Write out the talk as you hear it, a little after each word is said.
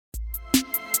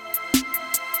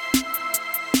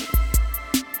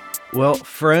Well,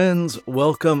 friends,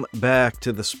 welcome back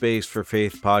to the Space for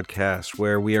Faith podcast,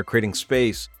 where we are creating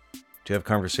space to have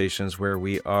conversations where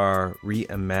we are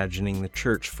reimagining the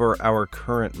church for our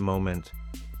current moment.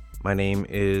 My name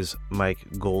is Mike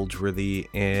Goldsworthy,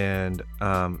 and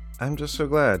I'm just so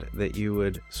glad that you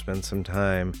would spend some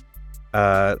time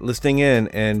listening in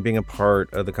and being a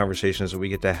part of the conversations that we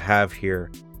get to have here.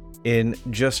 In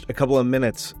just a couple of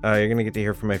minutes, you're going to get to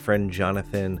hear from my friend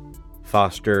Jonathan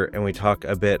Foster, and we talk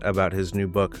a bit about his new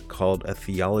book called A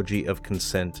Theology of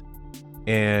Consent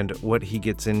and what he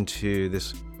gets into.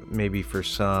 This maybe for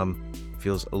some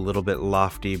feels a little bit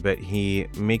lofty, but he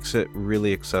makes it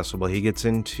really accessible. He gets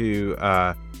into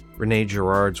Rene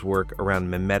Girard's work around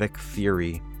mimetic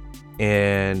theory,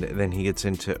 and then he gets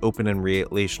into open and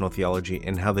relational theology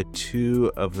and how the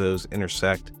two of those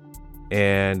intersect,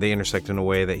 and they intersect in a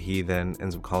way that he then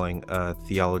ends up calling a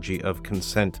theology of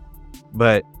consent.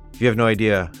 But if you have no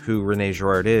idea who Rene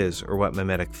Girard is or what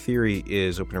mimetic theory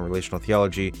is, open and relational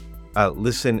theology,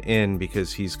 listen in,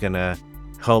 because he's going to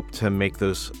help to make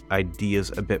those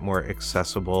ideas a bit more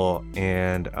accessible.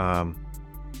 And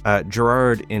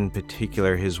Girard in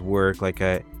particular, his work,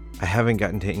 I haven't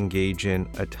gotten to engage in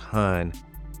a ton.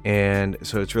 And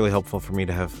so it's really helpful for me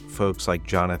to have folks like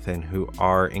Jonathan who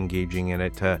are engaging in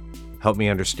it to help me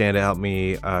understand it, help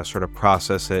me sort of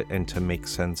process it, and to make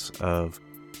sense of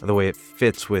the way it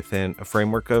fits within a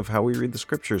framework of how we read the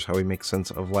scriptures, how we make sense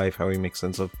of life, how we make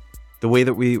sense of the way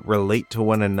that we relate to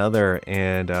one another.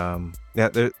 And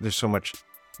there's so much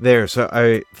there. So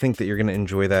I think that you're going to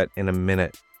enjoy that in a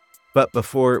minute. But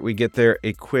before we get there,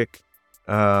 a quick,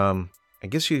 I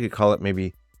guess you could call it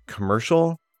maybe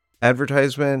commercial,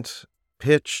 advertisement,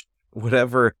 pitch,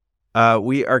 whatever.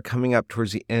 We are coming up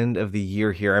towards the end of the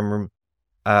year here.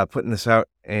 I'm putting this out,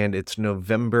 and it's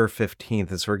November 15th,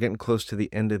 and so we're getting close to the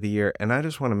end of the year, and I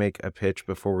just want to make a pitch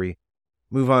before we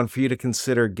move on for you to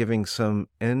consider giving some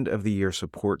end of the year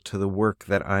support to the work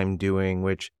that I'm doing,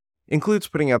 which includes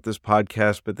putting out this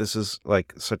podcast, but this is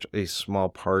like such a small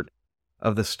part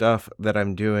of the stuff that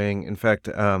I'm doing. In fact,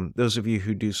 those of you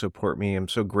who do support me, I'm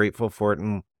so grateful for it,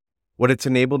 and what it's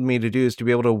enabled me to do is to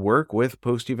be able to work with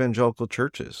post-evangelical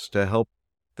churches to help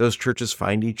those churches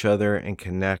find each other and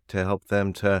connect, to help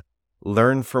them to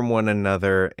learn from one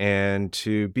another and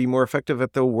to be more effective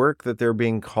at the work that they're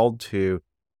being called to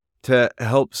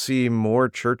help see more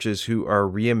churches who are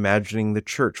reimagining the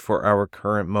church for our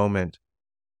current moment.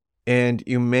 And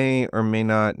you may or may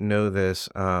not know this,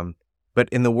 but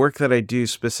in the work that I do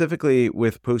specifically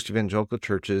with post-evangelical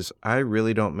churches, I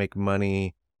really don't make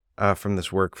money from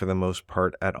this work for the most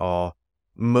part at all.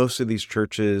 Most of these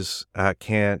churches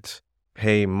can't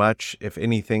pay much, if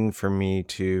anything, for me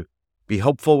to be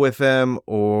helpful with them,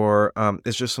 or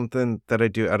it's just something that I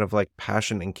do out of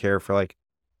passion and care for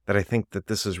that. I think that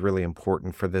this is really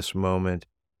important for this moment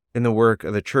in the work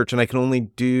of the church, and I can only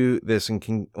do this and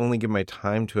can only give my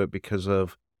time to it because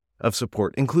of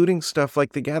support, including stuff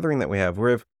like the gathering that we have.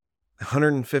 We have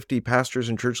 150 pastors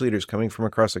and church leaders coming from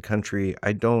across the country.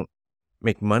 I don't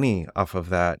make money off of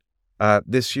that.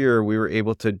 This year we were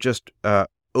able to just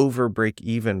over break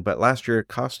even, but last year it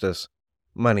cost us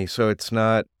money. So it's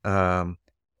not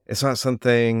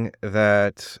something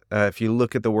that if you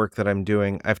look at the work that I'm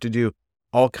doing, I have to do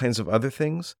all kinds of other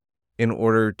things in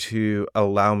order to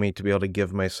allow me to be able to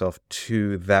give myself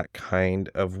to that kind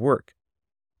of work.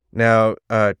 Now,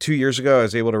 2 years ago, I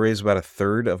was able to raise about a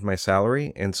third of my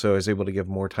salary, and so I was able to give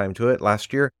more time to it.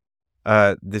 Last year,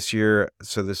 this year,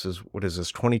 so this is,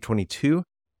 2022,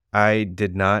 I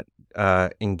did not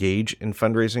engage in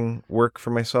fundraising work for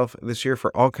myself this year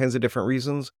for all kinds of different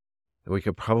reasons that we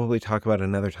could probably talk about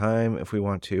another time if we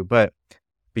want to. But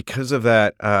because of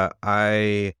that,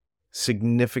 I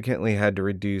significantly had to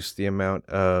reduce the amount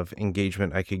of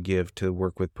engagement I could give to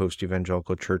work with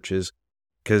post-evangelical churches,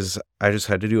 because I just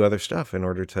had to do other stuff in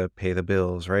order to pay the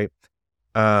bills, right?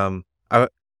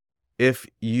 If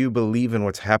you believe in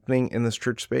what's happening in this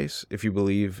church space, if you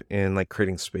believe in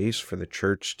creating space for the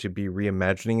church to be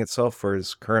reimagining itself for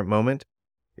its current moment,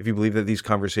 if you believe that these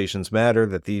conversations matter,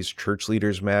 that these church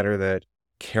leaders matter, that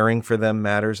caring for them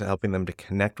matters, helping them to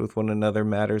connect with one another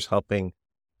matters, helping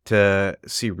to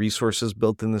see resources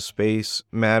built in the space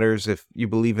matters, if you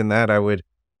believe in that, I would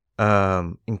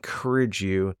encourage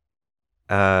you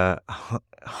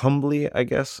humbly, I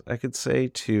guess I could say,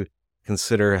 to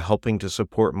consider helping to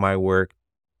support my work,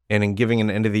 and in giving an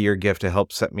end of the year gift to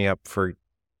help set me up for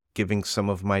giving some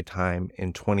of my time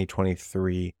in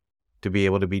 2023 to be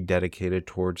able to be dedicated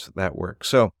towards that work.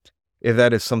 So if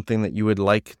that is something that you would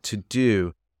like to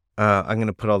do, I'm going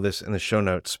to put all this in the show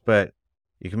notes, but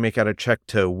you can make out a check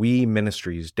to We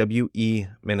Ministries, W-E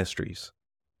Ministries.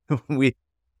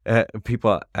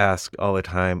 People ask all the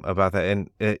time about that, and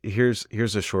here's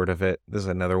a short of it. This is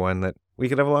another one that we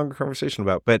could have a longer conversation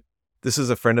about, but this is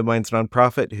a friend of mine's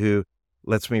nonprofit who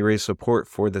lets me raise support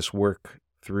for this work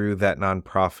through that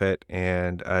nonprofit,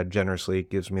 and generously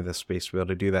gives me the space to be able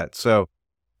to do that. So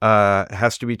it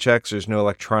has to be checks. There's no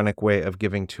electronic way of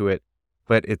giving to it,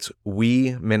 but it's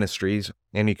We Ministries,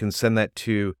 and you can send that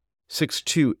to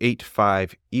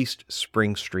 6285 East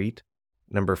Spring Street,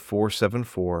 number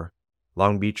 474,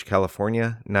 Long Beach,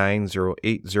 California,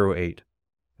 90808.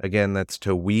 Again, that's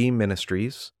to We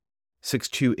Ministries,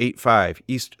 6285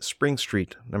 East Spring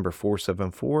Street, number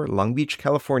 474, Long Beach,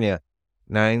 California,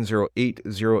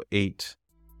 90808.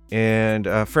 And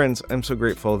friends, I'm so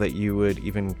grateful that you would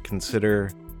even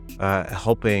consider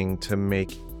helping to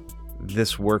make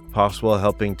this work possible,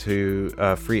 helping to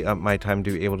free up my time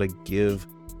to be able to give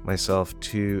myself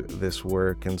to this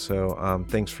work. And so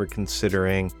thanks for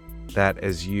considering that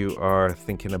as you are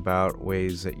thinking about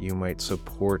ways that you might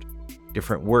support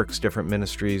different works, different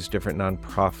ministries, different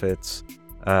nonprofits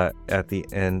at the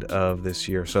end of this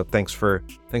year. So thanks for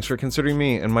considering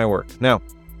me and my work. Now,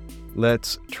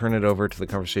 let's turn it over to the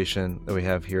conversation that we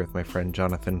have here with my friend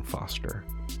Jonathan Foster.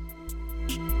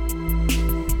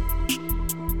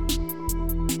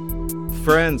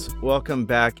 Friends, welcome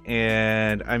back,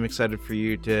 and I'm excited for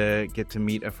you to get to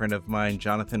meet a friend of mine,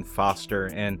 Jonathan Foster.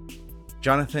 And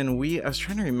Jonathan, I was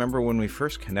trying to remember when we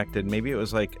first connected. Maybe it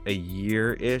was like a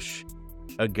year-ish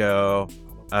ago,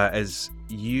 as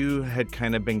you had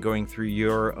kind of been going through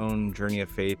your own journey of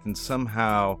faith, and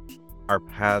somehow our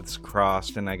paths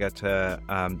crossed, and I got to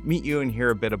meet you and hear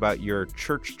a bit about your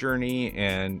church journey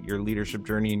and your leadership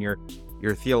journey and your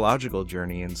theological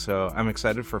journey. And so I'm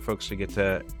excited for folks to get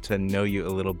to know you a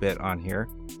little bit on here.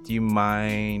 Do you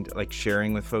mind like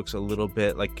sharing with folks a little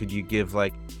bit? Like, could you give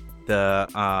like the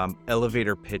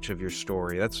elevator pitch of your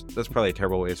story? That's probably a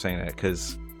terrible way of saying it,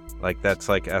 because like that's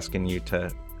like asking you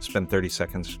to spend 30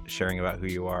 seconds sharing about who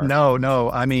you are.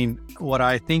 No. I mean, what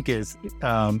I think is,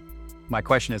 my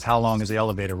question is, how long is the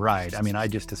elevator ride? I mean, I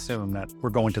just assume that we're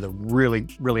going to the really,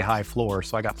 really high floor,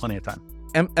 so I got plenty of time.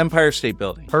 Empire State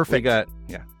Building. Perfect.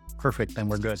 Yeah. Perfect. Then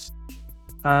we're good.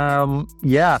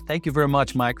 Yeah. Thank you very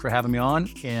much, Mike, for having me on.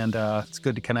 And it's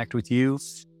good to connect with you.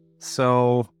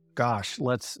 So, gosh,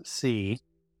 let's see.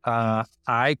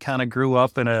 I kind of grew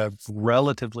up in a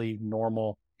relatively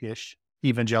normal-ish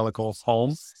evangelical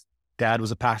home. Dad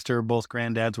was a pastor. Both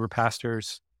granddads were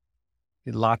pastors.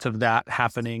 Lots of that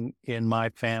happening in my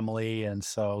family. And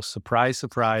so, surprise,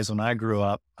 surprise, when I grew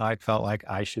up, I felt like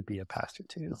I should be a pastor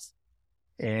too.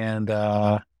 And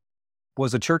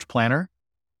was a church planner.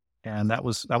 And that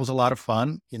was a lot of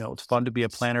fun. You know, it's fun to be a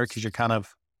planner because you're kind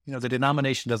of, you know, the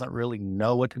denomination doesn't really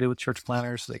know what to do with church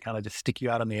planners. So they kind of just stick you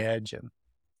out on the edge and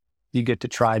you get to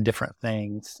try different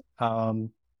things.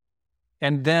 And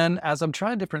then as I'm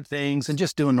trying different things and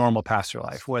just doing normal pastor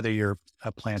life, whether you're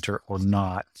a planter or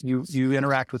not, you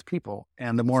interact with people.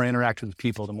 And the more I interacted with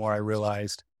people, the more I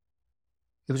realized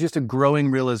it was just a growing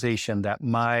realization that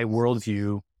my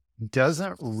worldview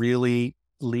doesn't really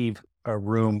leave a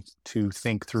room to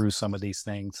think through some of these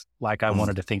things like I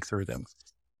wanted to think through them.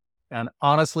 And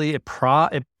honestly, it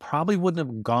probably wouldn't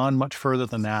have gone much further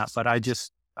than that. But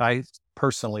I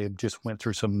personally just went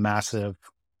through some massive,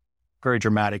 very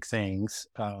dramatic things.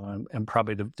 And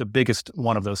probably the biggest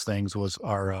one of those things was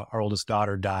our oldest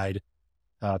daughter died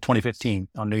 2015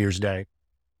 on New Year's Day.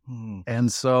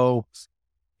 And so,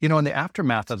 you know, in the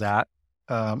aftermath of that,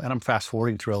 and I'm fast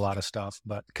forwarding through a lot of stuff,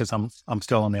 but because I'm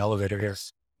still on the elevator here.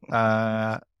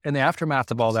 In the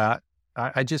aftermath of all that,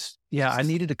 I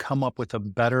needed to come up with a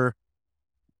better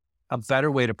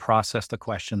way to process the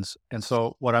questions. And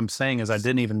so what I'm saying is I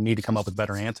didn't even need to come up with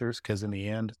better answers, because in the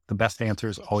end, the best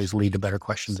answers always lead to better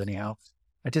questions anyhow.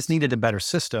 I just needed a better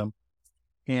system.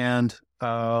 And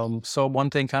so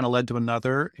one thing kind of led to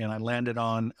another, and I landed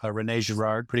on Rene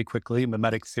Girard pretty quickly,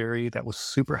 mimetic theory. That was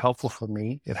super helpful for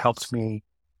me. It helps me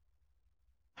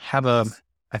have a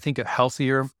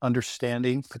healthier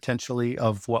understanding potentially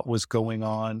of what was going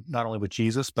on, not only with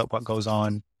Jesus, but what goes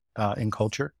on in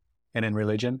culture and in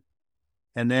religion.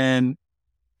 And then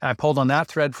I pulled on that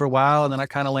thread for a while, and then I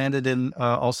kind of landed in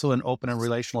also in open and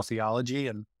relational theology.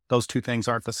 And those two things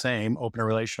aren't the same. Open and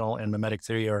relational and mimetic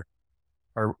theory are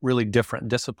really different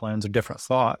disciplines or different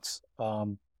thoughts.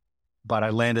 But I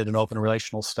landed in open and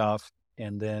relational stuff.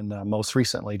 And then most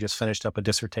recently just finished up a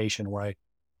dissertation where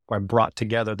I brought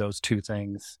together those two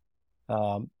things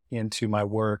into my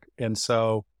work. And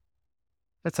so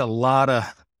that's a lot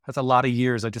of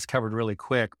years I just covered really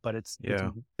quick, but it's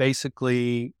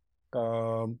basically,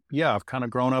 I've kind of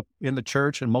grown up in the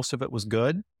church, and most of it was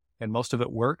good. and most of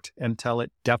it worked until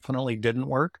it definitely didn't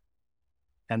work.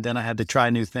 And then I had to try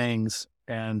new things,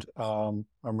 and I'm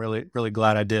really, really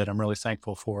glad I did. I'm really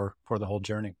thankful for the whole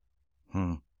journey.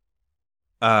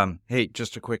 Hey,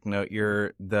 just a quick note.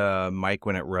 The mic,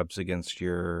 when it rubs against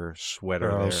your sweater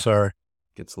there, sorry,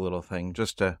 gets a little thing.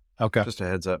 Just a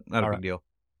heads up. Not a big deal.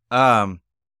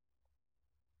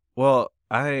 Well,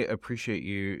 I appreciate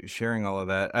you sharing all of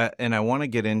that. And I want to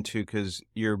get into, because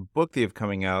your book that you have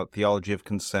coming out, Theology of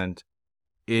Consent,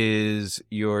 is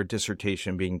your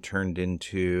dissertation being turned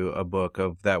into a book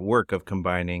of that work of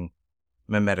combining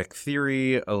mimetic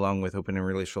theory along with open and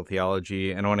relational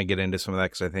theology. And I want to get into some of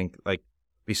that because I think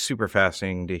be super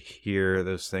fascinating to hear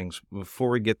those things. Before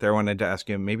we get there, I wanted to ask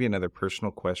you maybe another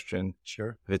personal question.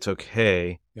 Sure. If it's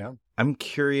okay. Yeah. I'm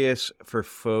curious for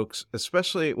folks,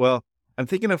 especially, I'm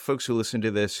thinking of folks who listen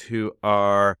to this who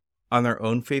are on their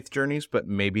own faith journeys, but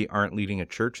maybe aren't leading a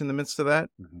church in the midst of that.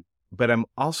 Mm-hmm. But I'm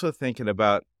also thinking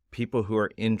about people who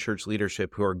are in church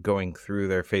leadership who are going through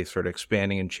their faith, sort of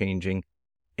expanding and changing,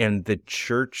 and the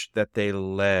church that they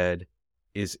led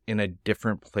is in a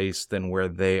different place than where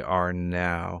they are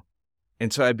now.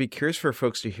 And so I'd be curious for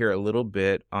folks to hear a little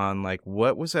bit on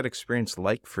what was that experience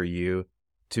like for you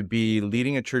to be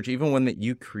leading a church, even when that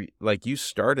you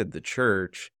started the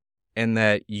church, and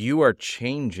that you are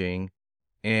changing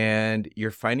and you're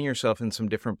finding yourself in some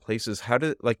different places.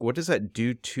 What does that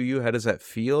do to you? How does that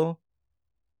feel?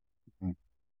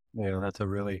 Yeah, that's a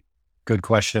really good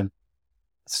question.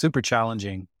 Super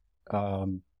challenging.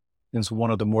 It's one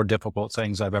of the more difficult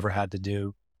things I've ever had to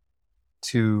do,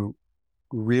 to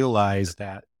realize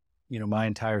that, my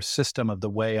entire system of the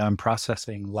way I'm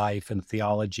processing life and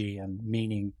theology and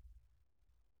meaning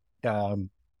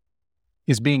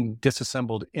is being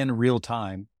disassembled in real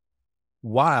time,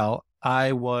 while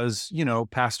I was,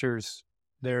 pastors,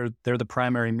 they're the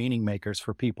primary meaning makers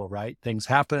for people, right? Things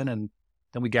happen, and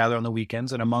then we gather on the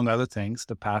weekends, and among other things,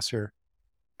 the pastor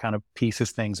kind of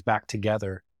pieces things back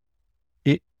together.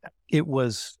 It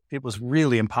was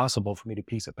really impossible for me to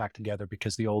piece it back together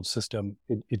because the old system,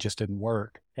 it just didn't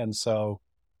work. And so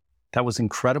that was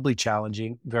incredibly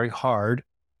challenging, very hard.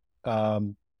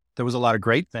 There was a lot of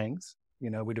great things.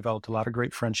 We developed a lot of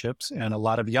great friendships, and a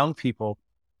lot of young people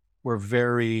were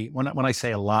when I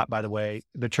say a lot, by the way,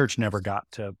 the church never got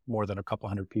to more than a couple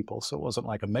hundred people. So it wasn't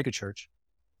like a mega church.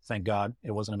 Thank God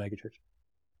it wasn't a mega church.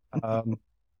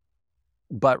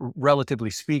 But relatively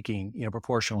speaking,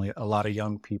 proportionally, a lot of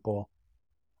young people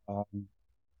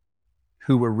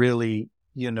who were really,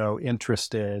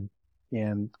 interested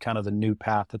in kind of the new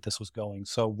path that this was going.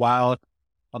 So while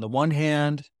on the one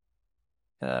hand,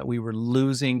 we were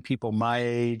losing people my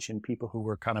age and people who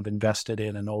were kind of invested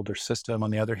in an older system,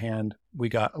 on the other hand, we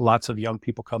got lots of young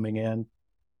people coming in.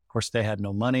 Of course, they had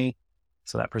no money,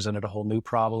 so that presented a whole new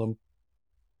problem.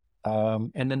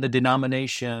 And then the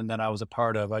denomination that I was a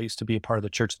part of, I used to be a part of the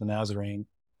Church of the Nazarene,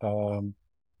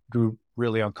 grew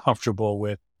really uncomfortable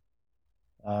with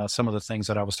some of the things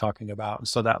that I was talking about. And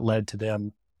so that led to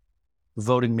them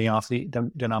voting me off the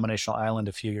denominational island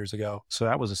a few years ago. So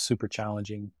that was a super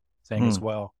challenging thing as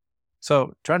well.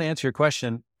 So trying to answer your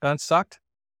question, it sucked,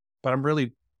 but I'm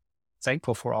really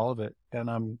thankful for all of it.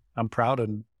 And I'm proud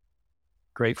and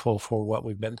grateful for what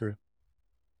we've been through.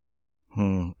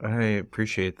 I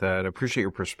appreciate that. I appreciate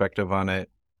your perspective on it.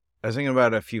 I was thinking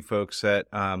about a few folks that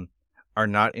are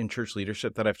not in church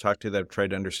leadership that I've talked to, that have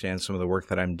tried to understand some of the work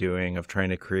that I'm doing of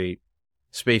trying to create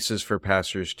spaces for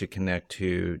pastors to connect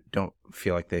who don't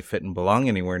feel like they fit and belong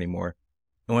anywhere anymore.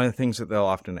 And one of the things that they'll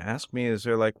often ask me is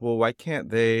they're like, well, why can't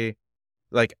they,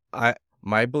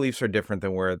 my beliefs are different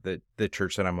than where the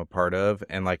church that I'm a part of,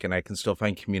 and I can still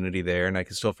find community there, and I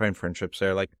can still find friendships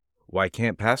there. Why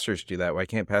can't pastors do that? Why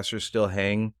can't pastors still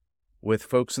hang with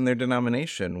folks in their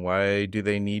denomination? Why do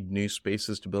they need new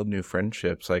spaces to build new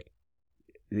friendships?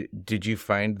 Did you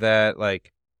find that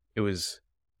it was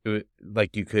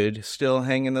you could still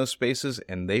hang in those spaces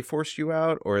and they forced you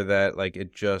out, or that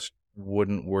it just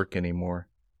wouldn't work anymore?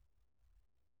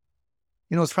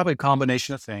 It's probably a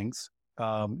combination of things,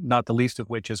 not the least of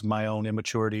which is my own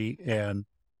immaturity and,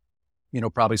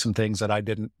 probably some things that I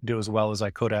didn't do as well as I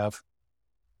could have.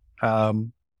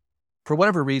 For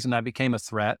whatever reason, I became a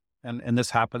threat. And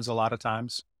this happens a lot of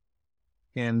times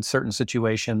in certain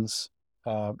situations.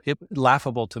 It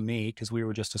laughable to me because we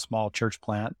were just a small church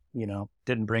plant,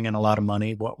 didn't bring in a lot of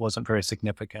money, wasn't very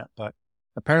significant, but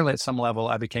apparently at some level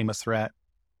I became a threat.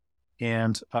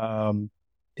 And,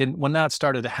 when that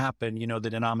started to happen, the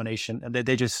denomination, and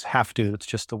they just have to, it's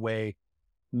just the way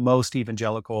most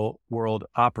evangelical world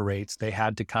operates. They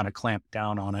had to kind of clamp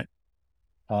down on it.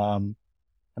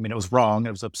 It was wrong.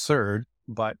 It was absurd,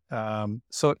 but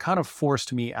so it kind of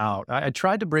forced me out. I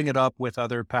tried to bring it up with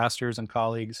other pastors and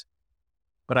colleagues,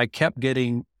 but I kept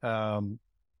getting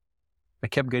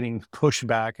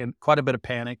pushback and quite a bit of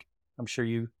panic. I'm sure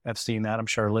you have seen that. I'm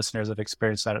sure our listeners have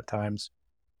experienced that at times.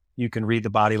 You can read the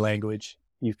body language.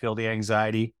 You feel the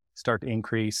anxiety start to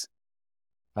increase.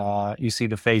 You see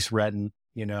the face redden,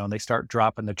 and they start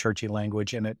dropping the churchy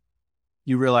language in it.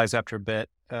 You realize after a bit,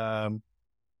 I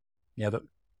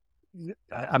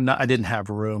didn't have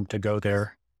room to go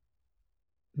there.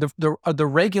 The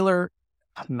regular,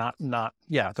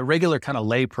 the regular kind of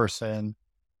lay person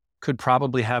could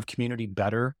probably have community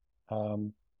better,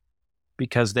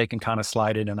 because they can kind of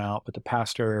slide in and out. But the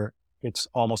pastor, it's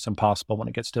almost impossible when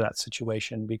it gets to that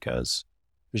situation, because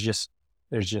there's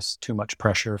just too much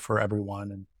pressure for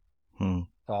everyone. And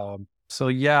so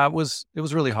yeah, it was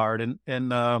really hard.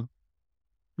 And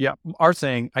our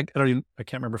thing, I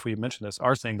can't remember if we mentioned this.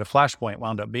 Our thing, the flashpoint,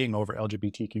 wound up being over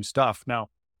LGBTQ stuff. Now,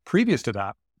 previous to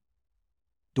that,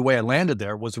 the way I landed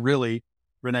there was really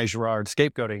Rene Girard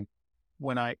scapegoating.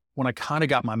 When I kind of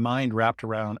got my mind wrapped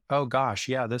around, oh gosh,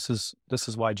 yeah, this is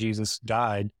why Jesus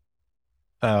died,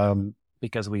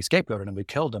 because we scapegoated him, we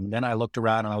killed him. Then I looked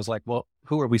around and I was like, well,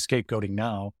 who are we scapegoating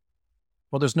now?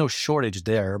 Well, there's no shortage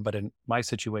there, but in my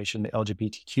situation, the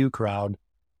LGBTQ crowd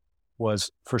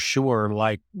was for sure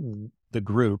like the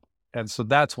group. And so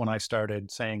that's when I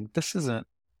started saying, this isn't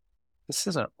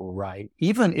right.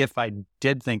 Even if I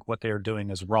did think what they're doing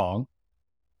is wrong,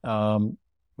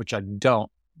 which I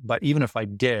don't, but even if I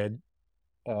did,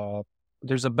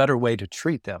 there's a better way to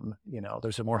treat them.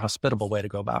 There's a more hospitable way to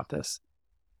go about this.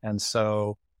 And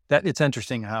so that it's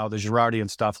interesting how the Girardian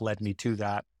stuff led me to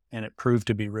that. And it proved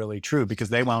to be really true, because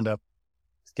they wound up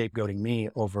scapegoating me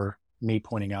over me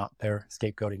pointing out their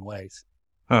scapegoating ways.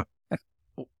 Huh.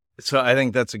 So I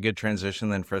think that's a good transition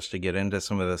then for us to get into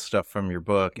some of the stuff from your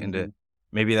book. Mm-hmm. And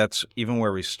maybe that's even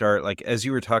where we start. Like, as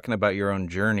you were talking about your own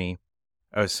journey,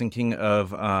 I was thinking of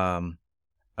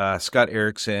Scott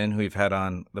Erickson, who we've had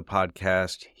on the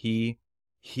podcast. He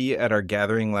at our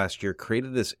gathering last year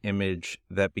created this image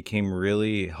that became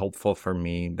really helpful for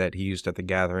me, that he used at the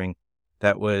gathering,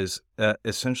 that was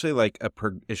essentially like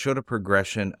it showed a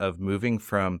progression of moving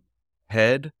from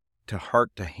head to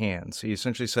heart to hands. So he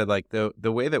essentially said, like,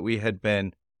 the way that we had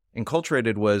been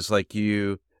enculturated was like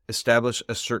you establish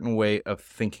a certain way of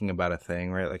thinking about a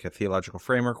thing, right? Like a theological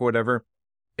framework or whatever.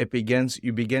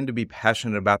 You begin to be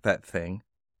passionate about that thing,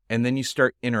 and then you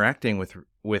start interacting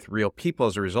with real people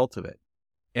as a result of it.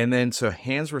 And then so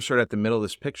hands were sort of at the middle of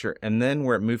this picture, and then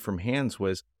where it moved from hands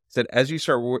was that as you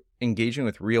start engaging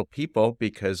with real people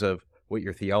because of what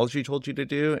your theology told you to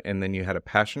do, and then you had a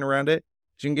passion around it,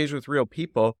 as you engage with real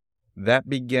people, that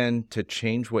began to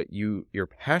change what your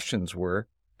passions were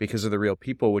because of the real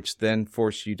people, which then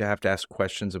forced you to have to ask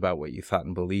questions about what you thought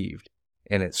and believed.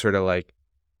 And it's sort of like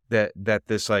that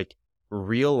this like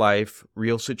real life,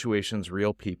 real situations,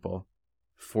 real people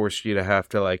forced you to have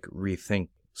to like rethink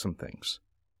some things.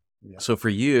 Yeah. So for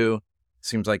you,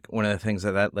 seems like one of the things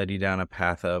that led you down a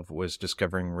path of was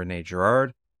discovering Rene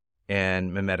Girard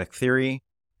and mimetic theory.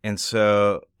 And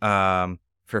so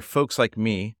for folks like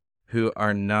me who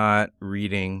are not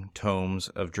reading tomes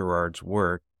of Girard's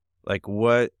work,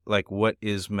 what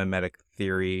is mimetic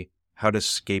theory? How does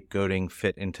scapegoating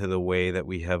fit into the way that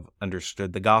we have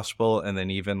understood the gospel? And then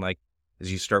even like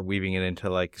as you start weaving it into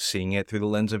like seeing it through the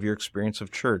lens of your experience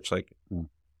of church, like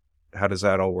how does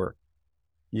that all work?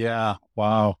 Yeah.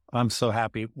 Wow. I'm so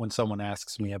happy when someone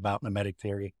asks me about mimetic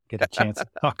theory, get a chance to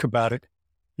talk about it.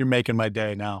 You're making my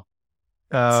day now.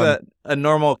 It's a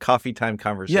normal coffee time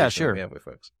conversation. Yeah, sure. We have with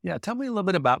folks. Yeah. Tell me a little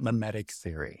bit about mimetic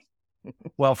theory.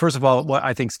 Well, first of all, what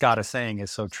I think Scott is saying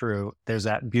is so true. There's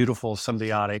that beautiful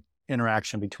symbiotic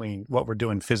interaction between what we're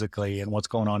doing physically and what's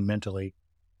going on mentally.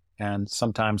 And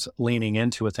sometimes leaning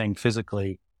into a thing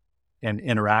physically and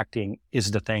interacting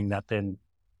is the thing that then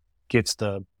gets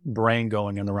the brain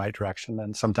going in the right direction.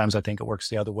 And sometimes I think it works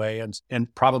the other way.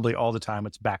 And probably all the time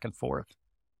it's back and forth.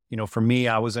 For me,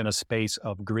 I was in a space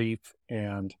of grief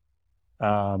and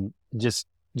just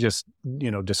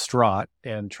distraught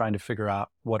and trying to figure out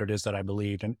what it is that I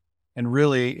believed. And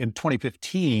really in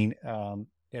 2015,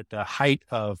 at the height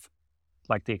of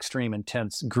like the extreme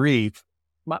intense grief,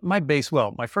 my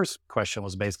first question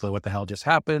was basically, what the hell just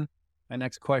happened? My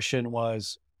next question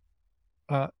was,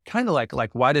 kind of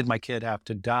like, why did my kid have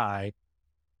to die?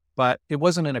 But it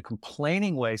wasn't in a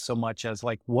complaining way so much as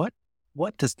like, what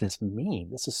does this mean?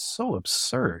 This is so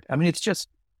absurd. I mean,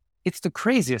 it's the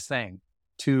craziest thing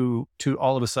to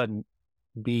all of a sudden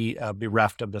be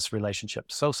bereft of this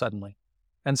relationship so suddenly.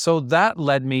 And so that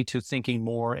led me to thinking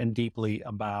more and deeply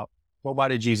about well, why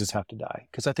did Jesus have to die?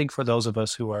 Because I think for those of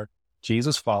us who are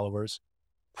Jesus followers,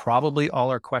 probably all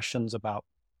our questions about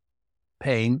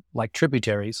pain, like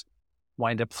tributaries,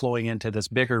 wind up flowing into this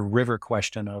bigger river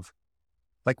question of,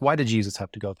 like, why did Jesus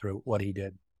have to go through what he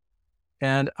did?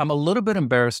 And I'm a little bit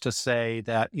embarrassed to say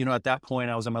that, at that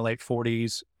point I was in my late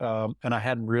 40s, and I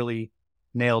hadn't really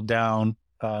nailed down,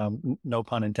 no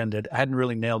pun intended, I hadn't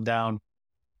really nailed down,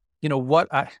 what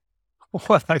I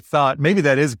thought, maybe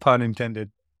that is pun intended,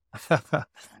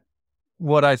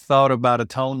 what I thought about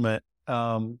atonement.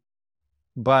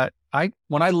 But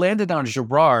when I landed on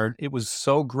Girard, it was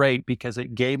so great because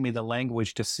it gave me the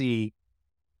language to see,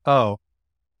 I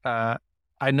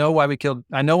know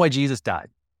why Jesus died,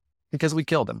 because we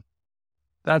killed him.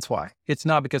 That's why. It's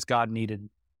not because God needed.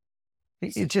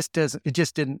 It just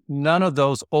didn't, none of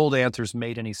those old answers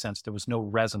made any sense. There was no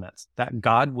resonance that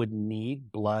God would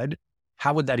need blood.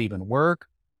 How would that even work?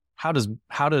 How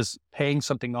does paying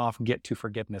something off get to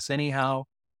forgiveness anyhow?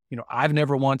 I've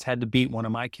never once had to beat one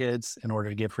of my kids in order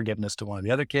to give forgiveness to one of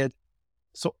the other kids.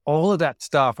 So all of that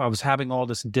stuff, I was having all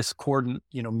this discordant,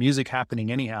 music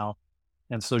happening anyhow.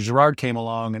 And so Girard came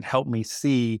along and helped me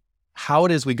see how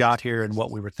it is we got here and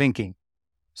what we were thinking.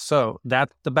 So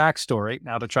that's the backstory.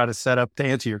 Now to try to set up to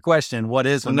answer your question, what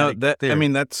is mimetic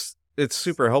theory? It's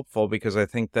super helpful because I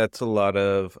think that's a lot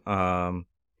of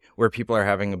where people are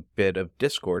having a bit of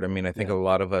discord. I think a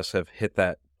lot of us have hit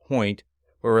that point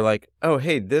where we're like, oh,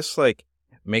 hey, this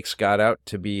makes God out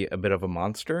to be a bit of a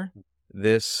monster.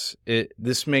 This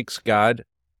makes God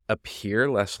appear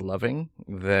less loving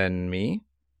than me.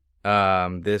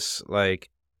 This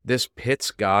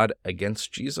pits God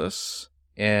against Jesus.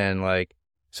 And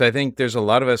so I think there's a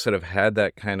lot of us that have had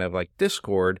that kind of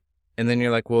discord. And then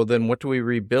you're like, well, then what do we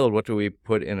rebuild? What do we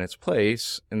put in its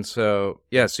place? And so,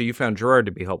 so you found Girard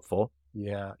to be helpful.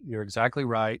 Yeah, you're exactly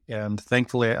right. And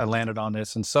thankfully I landed on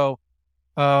this. And so,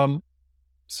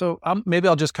 maybe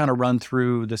I'll just kind of run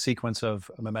through the sequence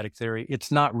of mimetic theory.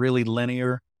 It's not really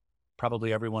linear.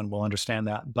 Probably everyone will understand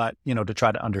that, but to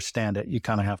try to understand it, you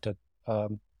kind of have to,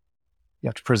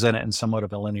 present it in somewhat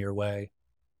of a linear way.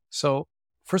 So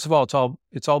first of all,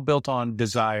 it's all built on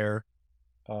desire.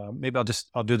 Maybe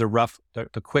I'll do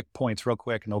the quick points real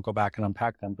quick, and I'll go back and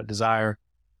unpack them. But desire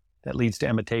that leads to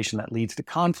imitation, that leads to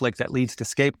conflict, that leads to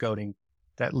scapegoating,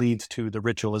 that leads to the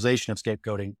ritualization of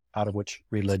scapegoating, out of which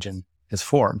religion is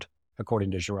formed, according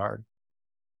to Girard.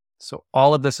 So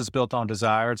all of this is built on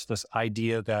desire. It's this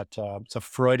idea that it's a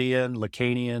Freudian,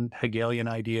 Lacanian, Hegelian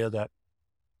idea that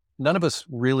none of us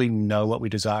really know what we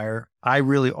desire. I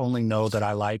really only know that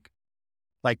I like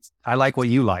what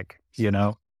you like,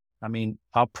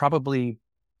 I'll probably,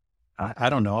 I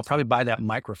don't know, I'll probably buy that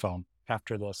microphone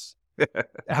after this,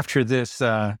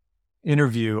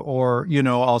 interview, or,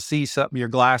 I'll see your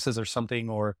glasses or something,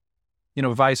 or,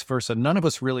 vice versa. None of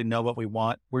us really know what we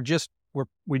want. We just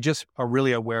are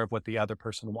really aware of what the other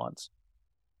person wants.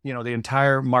 The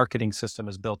entire marketing system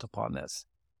is built upon this.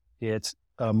 It's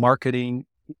marketing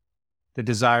the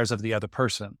desires of the other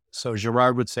person. So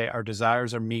Girard would say our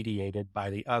desires are mediated by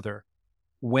the other.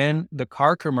 When the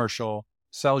car commercial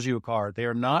sells you a car, they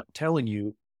are not telling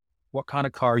you what kind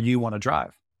of car you want to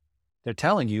drive. They're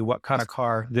telling you what kind of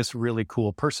car this really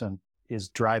cool person is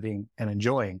driving and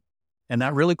enjoying. And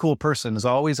that really cool person is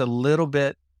always a little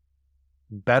bit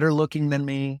better looking than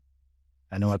me.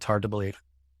 I know it's hard to believe.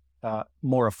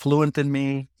 More affluent than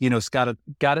me. It's got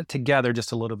it together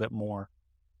just a little bit more.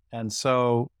 And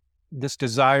so this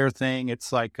desire thing,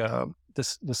 it's like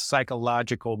this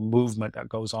psychological movement that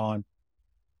goes on.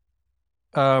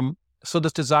 So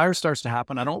this desire starts to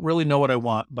happen. I don't really know what I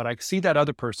want, but I see that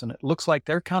other person. It looks like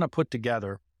they're kind of put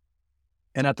together.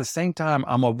 And at the same time,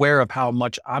 I'm aware of how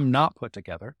much I'm not put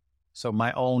together. So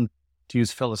my own, to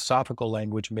use philosophical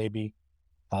language, maybe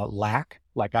lack,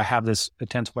 like I have this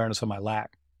intense awareness of my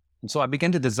lack. And so I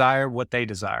begin to desire what they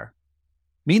desire.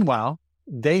 Meanwhile,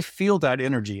 they feel that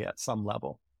energy at some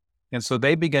level. And so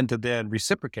they begin to then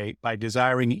reciprocate by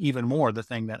desiring even more the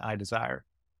thing that I desire.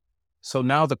 So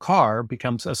now the car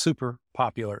becomes a super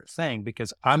popular thing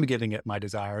because I'm giving it my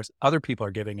desires. Other people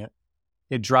are giving it.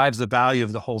 It drives the value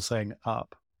of the whole thing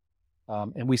up.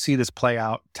 And we see this play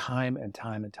out time and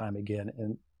time and time again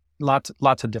in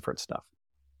lots of different stuff.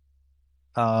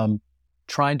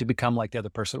 Trying to become like the other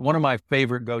person. One of my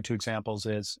favorite go-to examples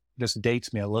is, this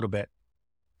dates me a little bit,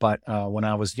 but when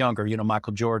I was younger,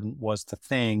 Michael Jordan was the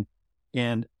thing.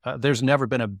 And there's never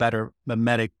been a better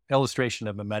mimetic illustration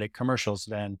of mimetic commercials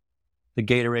than the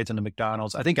Gatorades and the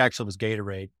McDonald's. I think actually it was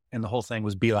Gatorade, and the whole thing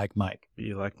was "Be like Mike."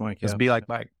 Be like Mike. It was "Be like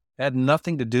Mike." It had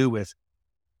nothing to do with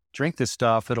drink this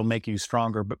stuff; it'll make you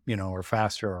stronger, but or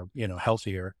faster, or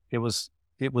healthier. It was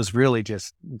It was really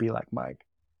just be like Mike.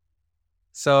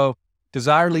 So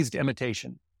desire leads to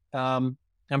imitation. I'm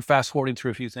fast forwarding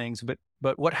through a few things,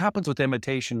 but what happens with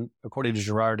imitation, according to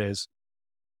Girard, is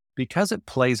because it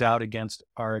plays out against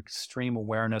our extreme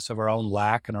awareness of our own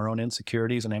lack and our own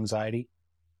insecurities and anxiety.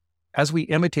 As we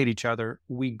imitate each other,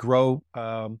 we grow.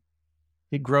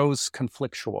 It grows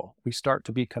conflictual. We start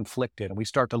to be conflicted, and we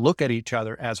start to look at each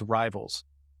other as rivals.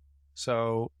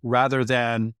 So rather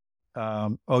than,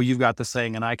 oh, you've got this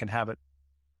thing and I can have it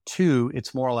too,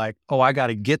 it's more like, oh, I got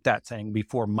to get that thing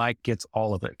before Mike gets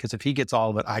all of it. Because if he gets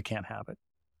all of it, I can't have it,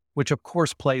 which of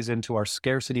course plays into our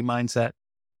scarcity mindset,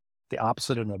 the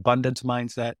opposite of an abundance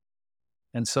mindset.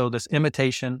 And so this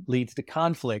imitation leads to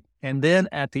conflict. And then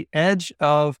at the edge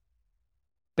of,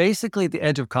 basically at the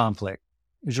edge of conflict,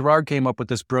 Girard came up with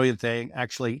this brilliant thing.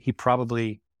 Actually, he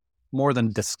probably more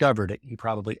than discovered it, he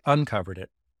probably uncovered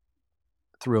it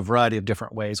through a variety of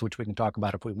different ways, which we can talk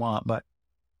about if we want. But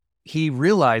he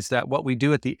realized that what we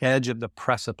do at the edge of the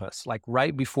precipice, like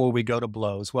right before we go to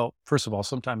blows, well, first of all,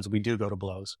 sometimes we do go to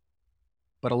blows,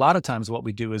 but a lot of times what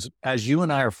we do is, as you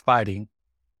and I are fighting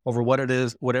over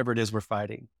whatever it is we're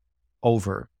fighting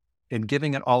over and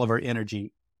giving it all of our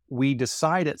energy, we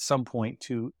decide at some point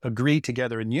to agree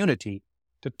together in unity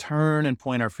to turn and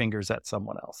point our fingers at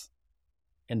someone else.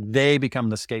 And they become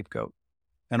the scapegoat.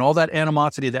 And all that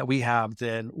animosity that we have,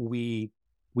 then we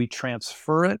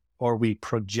transfer it or we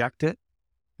project it.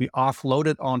 We offload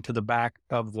it onto the back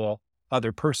of the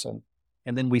other person.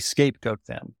 And then we scapegoat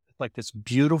them. It's like this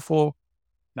brilliant,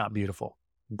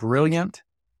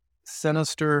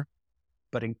 sinister,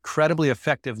 but incredibly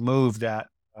effective move that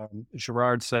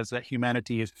Girard says that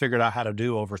humanity has figured out how to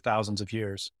do over thousands of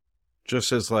years.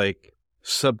 Just as like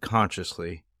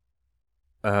subconsciously.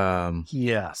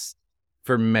 Yes.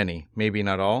 For many, maybe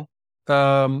not all.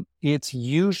 It's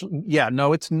usually,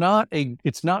 it's not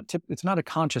a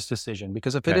conscious decision,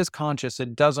 because if it is conscious,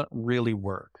 it doesn't really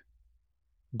work.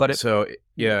 But it's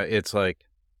like,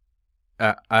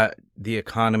 the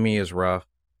economy is rough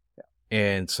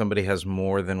and somebody has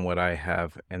more than what I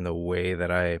have. And the way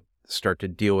that I start to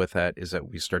deal with that is that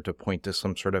we start to point to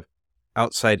some sort of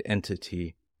outside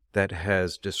entity that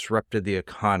has disrupted the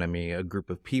economy, a group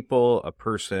of people, a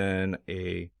person,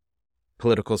 a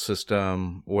political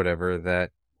system, whatever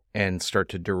that, and start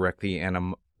to direct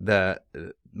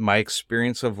my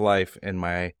experience of life and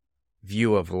my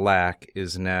view of lack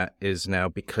is now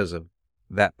because of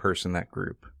that person, that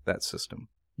group, that system.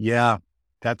 Yeah,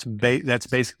 that's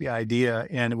basically the idea.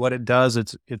 And what it does,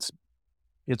 it's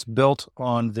built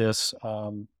on this.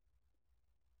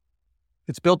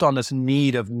 It's built on this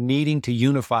need of needing to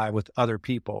unify with other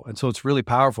people. And so it's really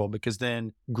powerful, because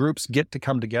then groups get to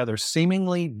come together.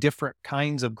 Seemingly different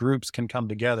kinds of groups can come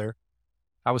together.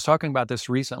 I was talking about this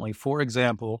recently. For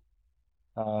example,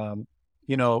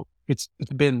 it's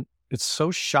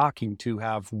so shocking to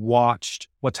have watched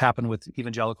what's happened with the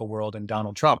evangelical world and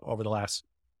Donald Trump over the last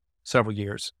several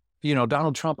years.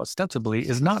 Donald Trump ostensibly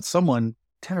is not someone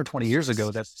 10 or 20 years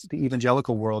ago that the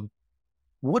evangelical world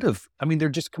would have. They're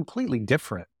just completely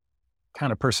different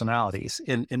kind of personalities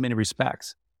in many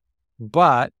respects.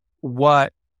 But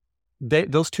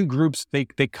those two groups, they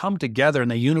come together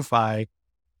and they unify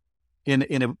in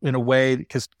a way,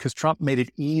 because Trump made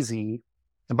it easy.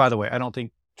 And by the way, I don't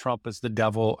think Trump is the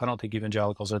devil. I don't think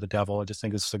evangelicals are the devil. I just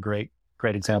think this is a great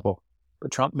example. But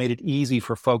Trump made it easy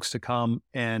for folks to come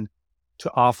and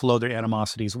to offload their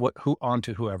animosities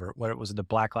onto whoever, whether it was the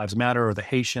Black Lives Matter or the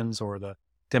Haitians or the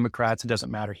Democrats, it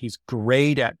doesn't matter. He's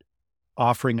great at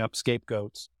offering up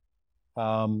scapegoats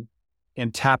and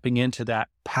tapping into that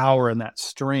power and that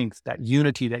strength, that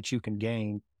unity that you can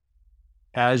gain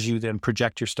as you then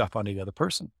project your stuff onto the other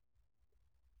person.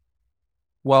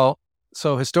 Well,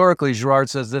 so historically, Girard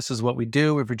says this is what we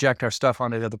do. We project our stuff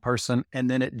onto the other person, and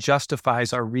then it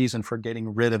justifies our reason for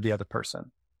getting rid of the other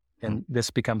person. And this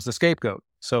becomes the scapegoat.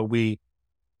 So we,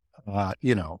 there's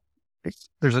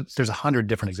 100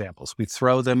 different examples. We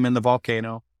throw them in the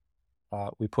volcano.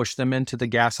 We push them into the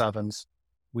gas ovens.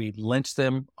 We lynch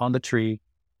them on the tree.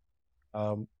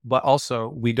 But also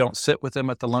we don't sit with them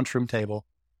at the lunchroom table.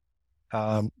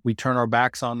 We turn our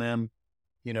backs on them,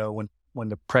 when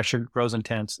the pressure grows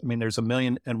intense. There's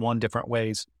 1,000,001 different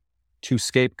ways to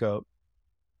scapegoat.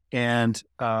 And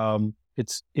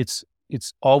it's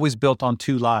always built on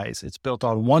two lies. It's built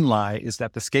on one lie is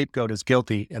that the scapegoat is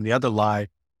guilty, and the other lie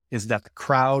is that the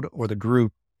crowd or the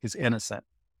group is innocent.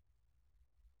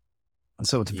 And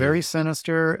so it's very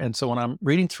sinister. And so when I'm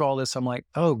reading through all this, I'm like,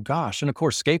 oh gosh. And of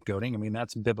course, scapegoating,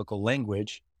 that's biblical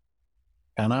language.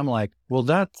 And I'm like, well,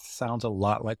 that sounds a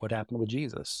lot like what happened with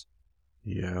Jesus.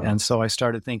 Yeah. And so I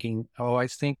started thinking, oh, I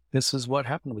think this is what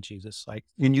happened with Jesus. Like,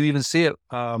 and you even see it,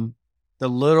 the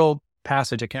little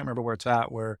passage, I can't remember where it's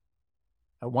at, where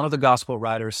one of the gospel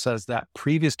writers says that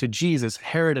previous to Jesus,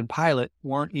 Herod and Pilate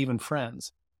weren't even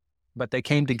friends, but they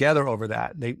came together over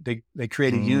that. They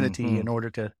created unity in order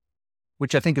to,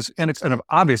 which I think is, and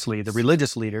obviously the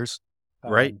religious leaders,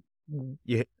 right?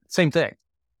 Yeah. Same thing.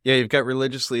 Yeah, you've got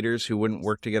religious leaders who wouldn't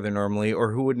work together normally,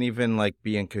 or who wouldn't even like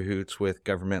be in cahoots with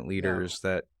government leaders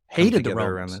that hated the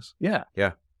Romans around this.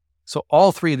 Yeah. So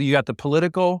all three, you got the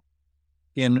political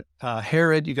in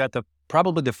Herod, you got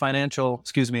probably the financial,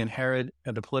 in Herod,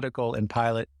 and the political in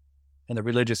Pilate, and the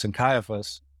religious in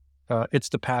Caiaphas. It's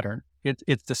the pattern.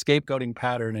 It's the scapegoating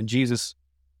pattern, and Jesus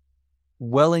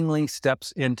willingly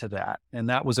steps into that. And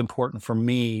that was important for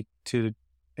me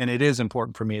and it is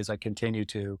important for me as I continue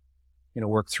to,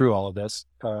 work through all of this.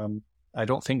 I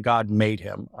don't think God made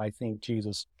him. I think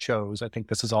Jesus chose. I think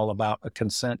this is all about a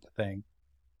consent thing.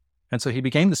 And so he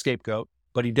became the scapegoat,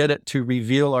 but he did it to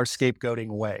reveal our scapegoating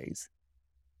ways.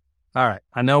 All right.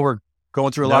 I know we're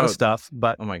going through a lot of stuff,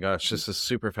 but oh my gosh, this is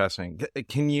super fascinating.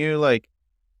 Can you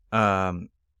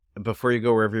before you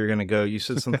go wherever you're going to go, you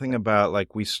said something about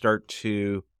like we start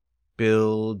to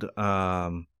build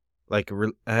I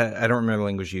don't remember the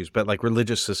language used, but like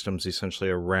religious systems essentially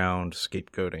around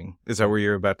scapegoating. Is that where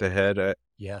you're about to head?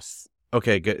 Yes.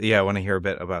 Okay, good. Yeah, I want to hear a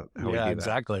bit about how we do that. Yeah,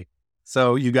 exactly.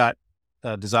 So you got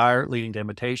desire leading to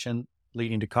imitation,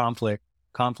 leading to conflict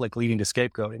leading to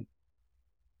scapegoating.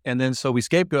 And then so we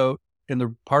scapegoat, and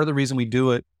the part of the reason we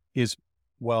do it is,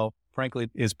 well, frankly,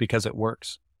 is because it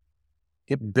works.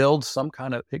 It builds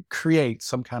it creates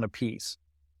some kind of peace.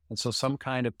 And so some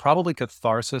kind of, probably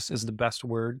catharsis is the best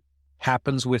word,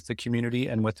 happens with the community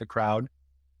and with the crowd,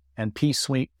 and peace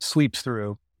sweeps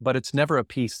through, but it's never a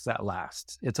peace that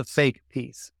lasts. It's a fake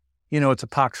peace. It's a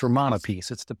Pax Romana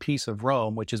peace. It's the peace of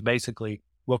Rome, which is basically,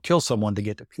 we'll kill someone to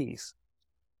get to peace.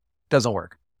 Doesn't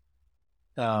work.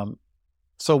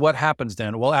 So what happens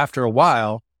then? Well, after a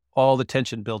while, all the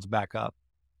tension builds back up.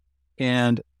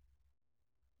 And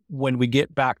when we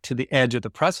get back to the edge of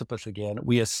the precipice again,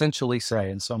 we essentially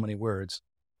say in so many words,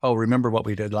 oh, remember what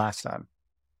we did last time.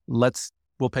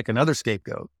 We'll pick another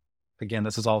scapegoat. Again,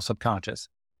 this is all subconscious,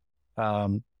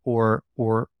 or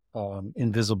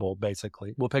invisible,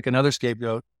 basically. We'll pick another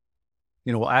scapegoat.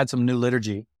 We'll add some new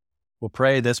liturgy. We'll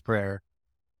pray this prayer,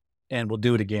 and we'll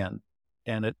do it again.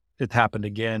 And it happened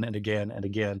again and again and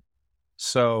again.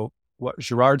 So what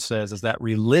Girard says is that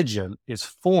religion is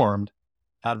formed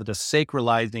out of the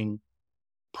sacralizing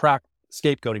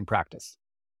scapegoating practice.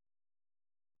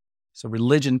 So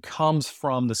religion comes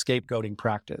from the scapegoating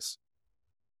practice,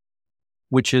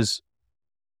 which is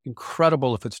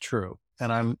incredible if it's true.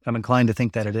 And I'm inclined to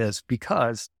think that it is,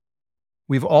 because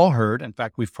we've all heard, in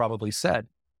fact, we've probably said,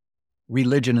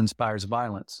 religion inspires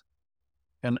violence.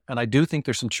 And I do think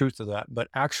there's some truth to that, but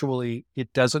actually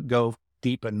it doesn't go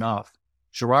deep enough.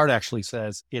 Girard actually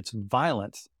says it's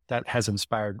violence that has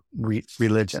inspired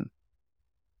religion.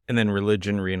 And then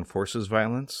religion reinforces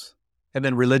violence? And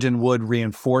then religion would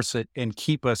reinforce it and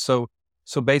keep us. So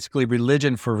basically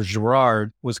religion for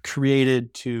Girard was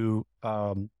created to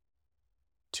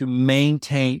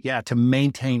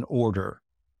maintain order.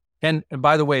 And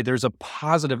by the way, there's a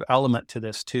positive element to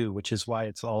this too, which is why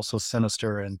it's also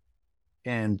sinister and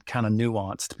kind of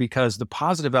nuanced, because the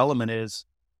positive element is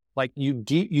like you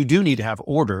do need to have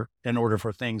order in order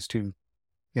for things to,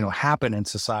 happen in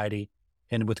society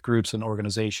and with groups and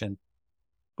organization.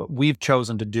 But we've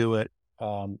chosen to do it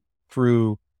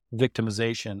through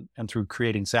victimization and through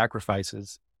creating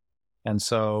sacrifices. And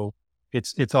so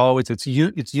it's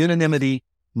unanimity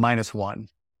minus one.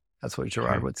 That's what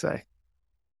Girard would say.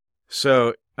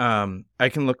 So I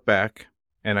can look back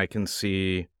and I can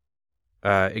see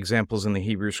examples in the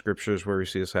Hebrew scriptures where we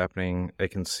see this happening. I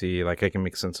can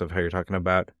make sense of how you're talking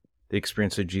about the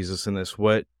experience of Jesus in this.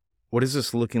 What is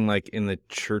this looking like in the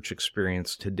church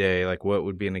experience today? Like, what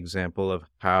would be an example of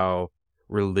how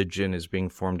religion is being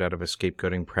formed out of a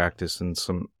scapegoating practice in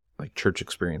some like church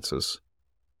experiences?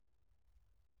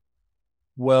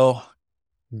 Well,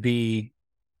 the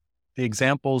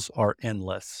examples are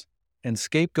endless, and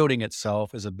scapegoating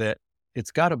itself is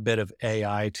it's got a bit of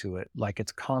AI to it. Like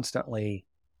it's constantly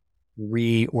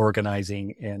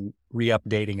reorganizing and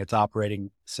re-updating its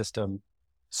operating system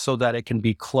so that it can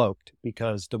be cloaked,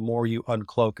 because the more you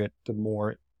uncloak it, the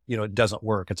more, it doesn't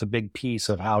work. It's a big piece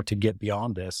of how to get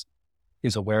beyond this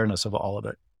is awareness of all of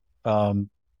it.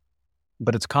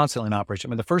 But it's constantly in operation.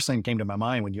 I mean, the first thing that came to my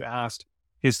mind when you asked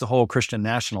is the whole Christian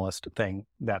nationalist thing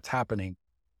that's happening.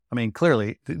 I mean,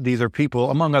 clearly these are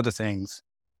people, among other things,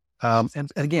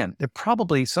 And again,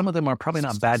 some of them are probably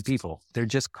not bad people. They're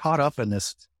just caught up in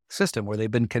this system where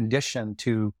they've been conditioned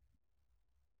to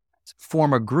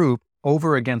form a group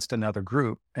over against another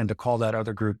group and to call that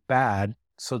other group bad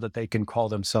so that they can call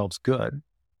themselves good.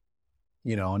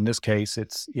 In this case,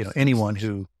 it's, anyone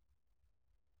who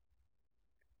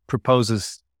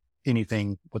proposes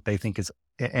anything what they think is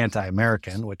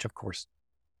anti-American, which of course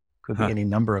could be any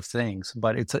number of things,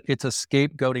 but it's a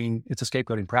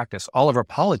scapegoating practice. All of our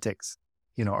politics,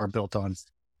 are built on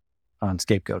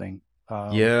scapegoating.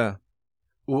 Yeah.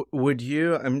 Would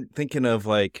you, I'm thinking of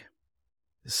like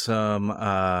some,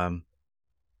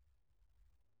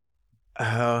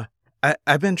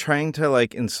 I've been trying to,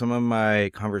 like, in some of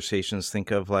my conversations, think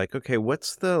of like, okay,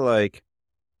 what's the like,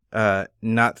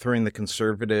 not throwing the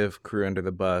conservative crew under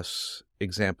the bus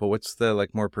example? What's the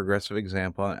like more progressive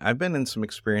example? I've been in some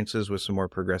experiences with some more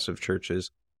progressive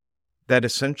churches that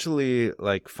essentially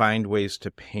like find ways to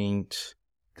paint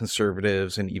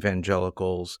conservatives and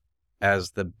evangelicals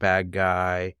as the bad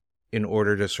guy in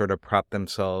order to sort of prop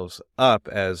themselves up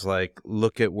as like,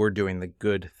 look at, we're doing the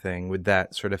good thing. Would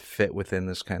that sort of fit within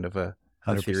this kind of a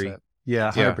 100%. theory?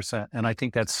 Yeah, 100%. And I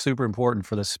think that's super important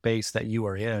for the space that you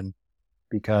are in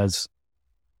because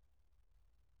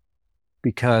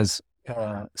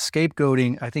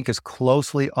scapegoating, I think, is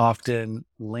closely often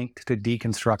linked to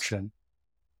deconstruction.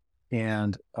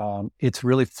 And it's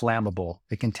really flammable.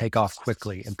 It can take off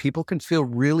quickly. And people can feel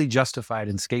really justified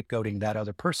in scapegoating that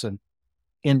other person,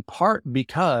 in part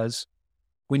because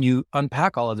when you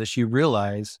unpack all of this, you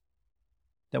realize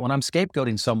that when I'm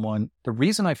scapegoating someone, the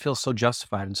reason I feel so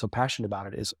justified and so passionate about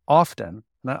it is often,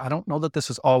 and I don't know that this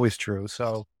is always true,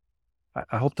 so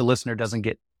I hope the listener doesn't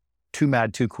get too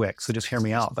mad too quick, so just hear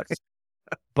me out.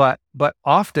 But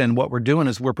often what we're doing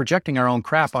is we're projecting our own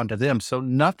crap onto them, so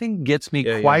nothing gets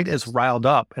me quite as riled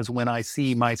up as when I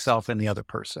see myself in the other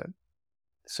person.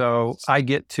 So I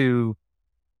get to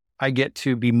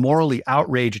be morally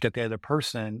outraged at the other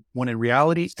person when in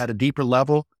reality, at a deeper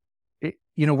level,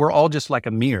 we're all just like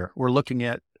a mirror. We're looking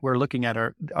at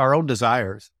our own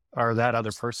desires are that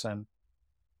other person,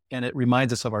 and it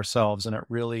reminds us of ourselves, and it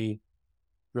really,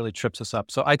 really trips us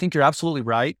up. So I think you're absolutely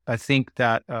right. I think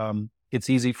that it's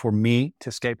easy for me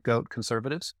to scapegoat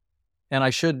conservatives, and I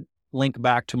should link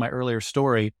back to my earlier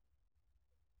story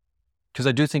because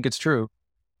I do think it's true.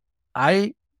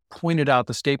 I pointed out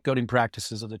the scapegoating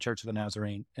practices of the Church of the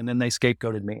Nazarene, and then they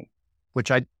scapegoated me, which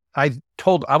I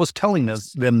was telling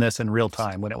them this in real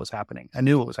time when it was happening. I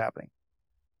knew it was happening.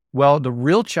 Well, the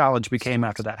real challenge became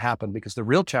after that happened, because the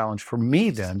real challenge for me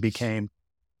then became,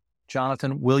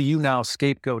 Jonathan, will you now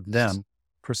scapegoat them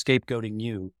for scapegoating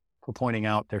you for pointing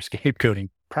out their scapegoating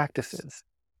practices?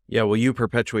 Yeah, will you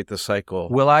perpetuate the cycle?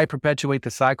 Will I perpetuate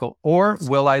the cycle, or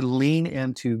will I lean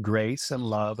into grace and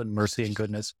love and mercy and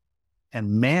goodness?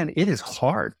 And man, it is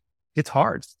hard. It's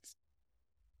hard.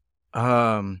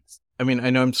 I mean,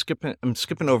 I know I'm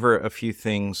skipping over a few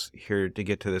things here to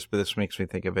get to this, but this makes me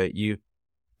think of it. You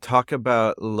talk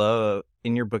about love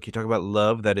in your book. You talk about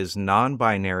love that is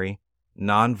non-binary,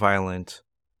 non-violent,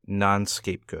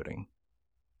 non-scapegoating,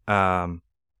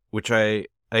 which I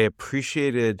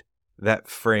appreciated that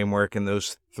framework, and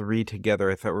those three together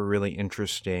I thought were really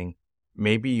interesting.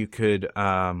 Maybe you could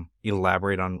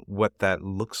elaborate on what that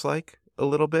looks like a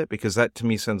little bit, because that to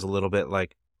me sounds a little bit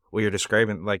like what you're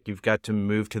describing, like you've got to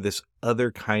move to this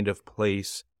other kind of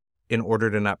place in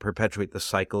order to not perpetuate the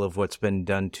cycle of what's been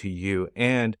done to you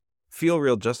and feel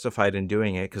real justified in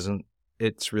doing it, because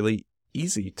it's really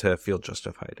easy to feel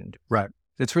justified in doing it. Right.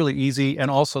 It's really easy.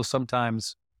 And also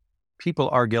sometimes people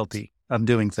are guilty of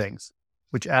doing things,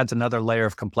 which adds another layer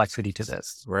of complexity to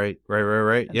this. Right.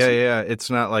 Yeah.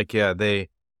 It's not like,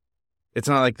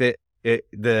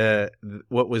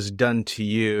 what was done to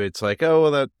you, it's like, oh,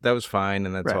 well, that was fine,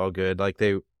 and that's all good. Like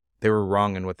they were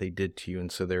wrong in what they did to you,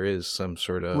 and so there is some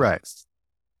sort of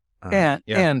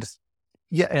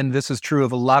and this is true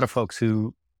of a lot of folks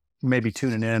who may be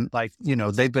tuning in, like,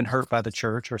 they've been hurt by the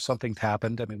church or something's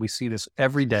happened. I mean, we see this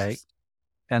every day,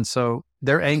 and so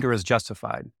their anger is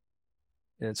justified.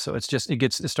 And so it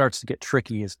starts to get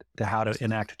tricky as to how to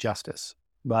enact justice.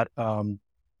 But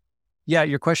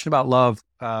your question about love,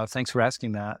 thanks for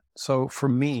asking that. So for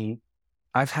me,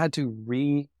 I've had to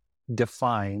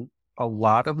redefine a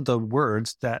lot of the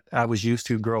words that I was used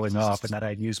to growing up and that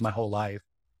I'd used my whole life,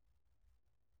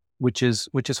 which is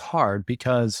hard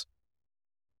because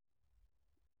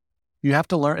you have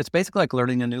to learn. It's basically like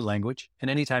learning a new language. And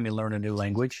anytime you learn a new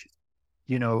language,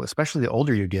 especially the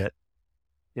older you get,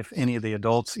 if any of the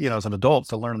adults, as an adult,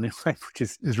 to learn a new language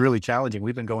is really challenging.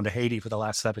 We've been going to Haiti for the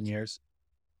last 7 years.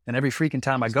 And every freaking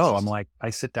time I go, I'm like,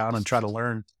 I sit down and try to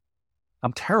learn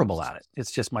I'm terrible at it.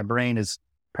 It's just my brain is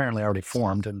apparently already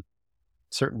formed in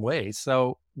certain ways.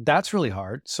 So that's really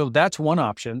hard. So that's one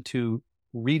option, to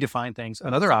redefine things.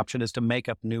 Another option is to make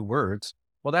up new words.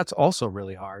 Well, that's also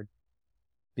really hard,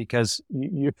 because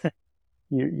you're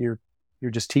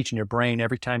just teaching your brain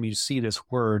every time you see this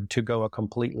word to go a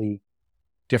completely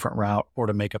different route or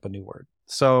to make up a new word.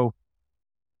 So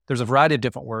there's a variety of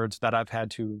different words that I've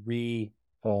had to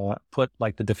put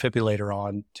like the defibrillator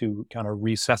on to kind of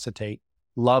resuscitate.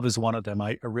 Love is one of them.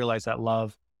 I realize that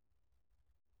love,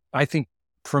 I think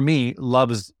for me,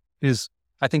 love is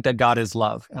I think that God is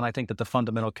love. And I think that the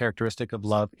fundamental characteristic of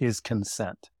love is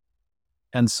consent.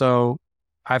 And so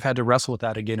I've had to wrestle with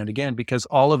that again and again, because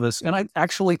all of us, and I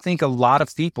actually think a lot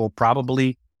of people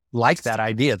probably like that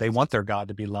idea. They want their God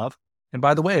to be love. And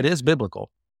by the way, it is biblical.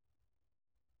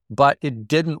 But it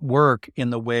didn't work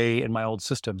in the way in my old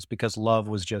systems, because love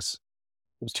was it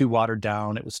was too watered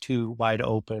down. It was too wide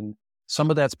open. Some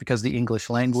of that's because the English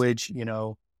language,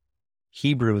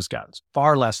 Hebrew has got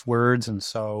far less words. And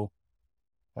so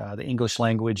the English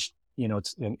language,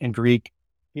 it's in Greek,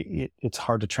 it's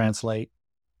hard to translate.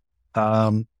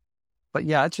 But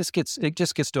yeah, it just gets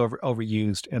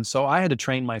overused. And so I had to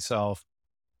train myself,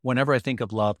 whenever I think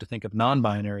of love, to think of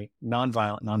non-binary,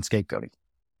 non-violent, non-scapegoating.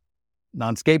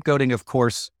 Non-scapegoating, of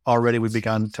course, already we've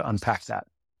begun to unpack that.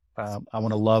 I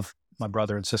want to love my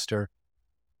brother and sister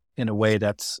in a way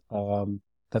that's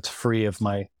free of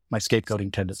my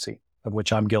scapegoating tendency, of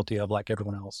which I'm guilty of, like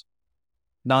everyone else.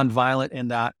 Non-violent in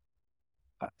that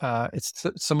it's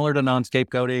similar to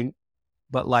non-scapegoating,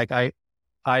 but like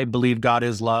I believe God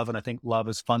is love, and I think love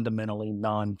is fundamentally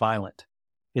non-violent.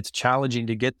 It's challenging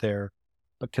to get there,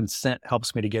 but consent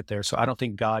helps me to get there. So I don't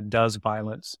think God does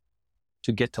violence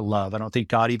to get to love. I don't think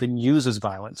God even uses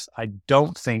violence. I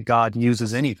don't think God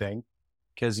uses anything,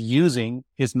 because using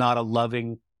is not a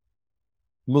loving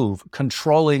move.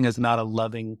 Controlling is not a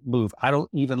loving move. I don't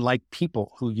even like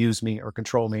people who use me or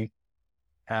control me.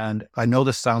 And I know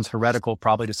this sounds heretical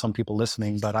probably to some people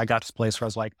listening, but I got to this place where I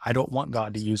was like, I don't want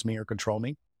God to use me or control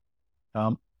me.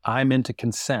 I'm into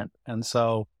consent. And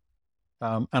so,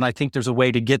 and I think there's a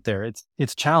way to get there.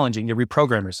 It's challenging to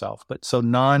reprogram yourself. But so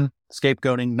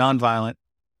non-scapegoating, non-violent.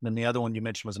 Then the other one you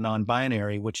mentioned was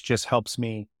non-binary, which just helps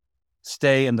me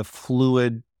stay in the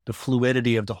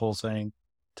fluidity of the whole thing,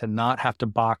 to not have to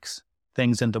box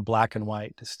things into black and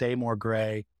white, to stay more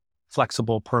gray,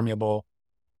 flexible, permeable.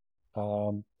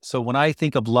 So when I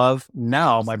think of love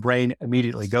now, my brain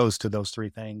immediately goes to those three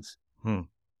things.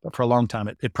 But for a long time,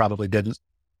 it probably didn't.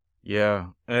 Yeah,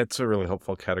 it's a really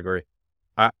helpful category.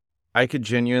 I could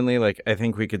genuinely, I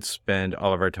think we could spend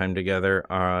all of our time together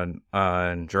on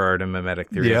Girard and mimetic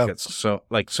theory. Yeah. I've got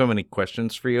so many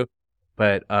questions for you,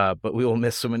 but we will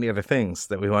miss so many other things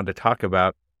that we wanted to talk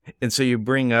about. And so you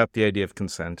bring up the idea of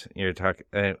consent. You're talking,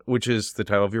 which is the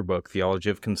title of your book, Theology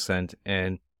of Consent,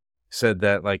 and said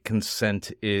that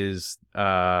consent is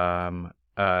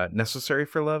necessary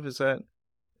for love. Is that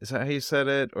how you said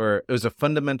it? Or it was a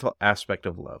fundamental aspect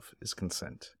of love is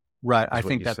consent. Right. I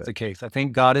think that's the case. I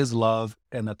think God is love,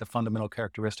 and that the fundamental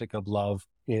characteristic of love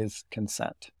is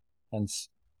consent. And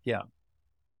yeah.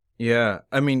 Yeah.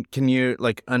 I mean, can you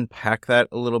unpack that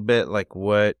a little bit?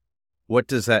 What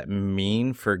does that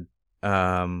mean for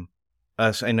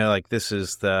us? I know this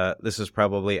is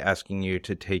probably asking you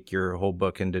to take your whole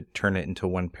book and to turn it into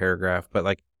one paragraph,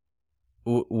 but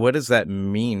what does that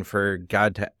mean for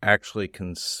God to actually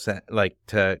consent,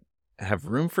 to have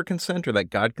room for consent, or that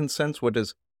God consents?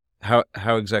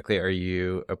 How exactly are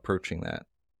you approaching that?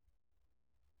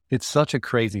 It's such a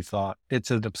crazy thought.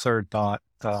 It's an absurd thought,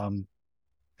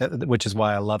 which is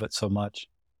why I love it so much.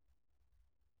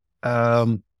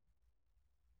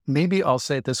 Maybe I'll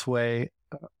say it this way.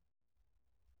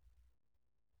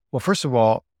 Well, first of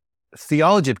all,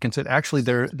 theology of consent. Actually,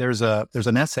 there's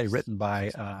an essay written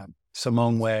by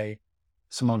Simone Weil,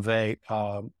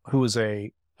 who was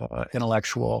a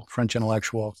French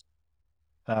intellectual,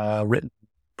 written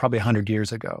probably 100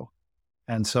 years ago.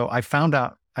 And so I found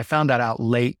that out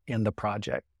late in the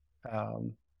project,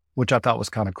 which I thought was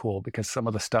kind of cool, because some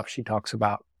of the stuff she talks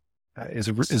about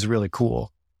is really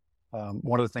cool.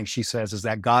 One of the things she says is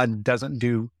that God doesn't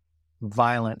do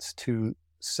violence to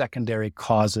secondary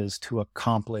causes to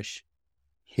accomplish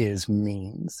his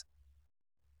means.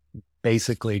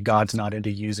 Basically, God's not into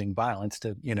using violence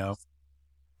to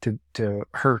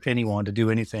hurt anyone, to do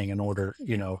anything in order,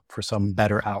 for some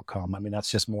better outcome. I mean,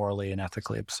 that's just morally and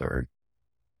ethically absurd.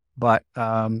 But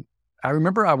I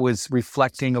remember I was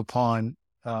reflecting upon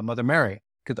Mother Mary,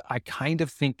 because I kind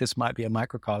of think this might be a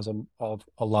microcosm of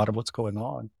a lot of what's going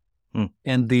on.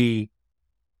 And the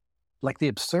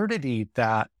absurdity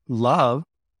that love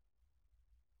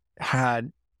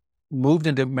had moved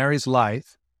into Mary's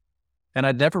life. And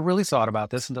I'd never really thought about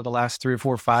this until the last 3 or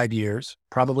 4 or 5 years.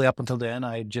 Probably up until then,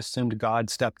 I just assumed God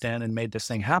stepped in and made this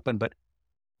thing happen. But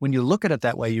when you look at it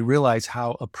that way, you realize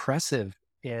how oppressive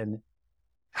and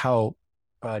how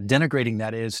denigrating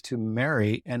that is to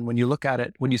Mary. And when you look at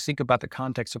it, when you think about the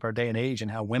context of our day and age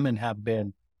and how women have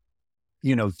been,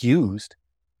 used.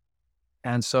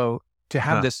 And so to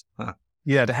have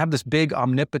to have this big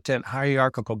omnipotent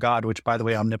hierarchical God, which by the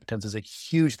way, omnipotence is a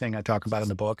huge thing I talk about in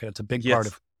the book. And it's a big part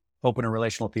of open and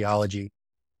relational theology.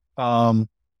 It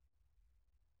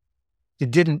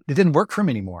didn't work for me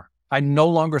anymore. I no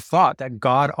longer thought that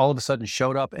God all of a sudden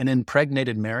showed up and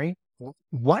impregnated Mary.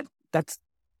 What? That's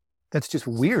just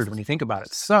weird when you think about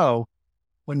it. So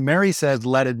when Mary says,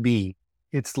 "Let it be,"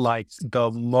 it's like the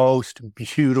most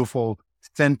beautiful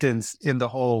sentence in the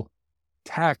whole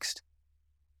text.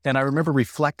 And I remember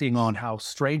reflecting on how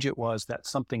strange it was that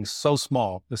something so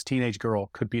small, this teenage girl,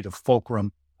 could be the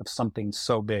fulcrum of something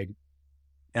so big.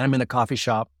 And I'm in a coffee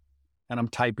shop and I'm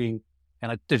typing,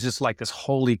 and there's just like this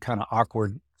holy kind of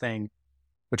awkward thing,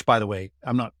 which by the way,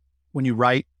 when you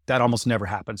write, that almost never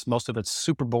happens. Most of it's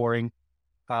super boring.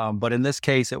 But in this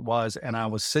case it was, and I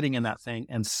was sitting in that thing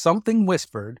and something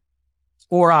whispered,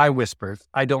 or I whispered,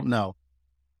 I don't know.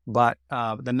 But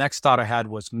the next thought I had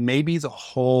was maybe the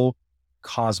whole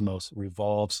cosmos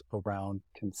revolves around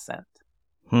consent.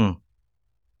 And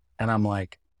I'm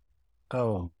like,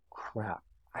 oh crap.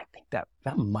 I think that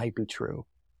might be true.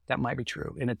 That might be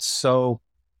true. And it's so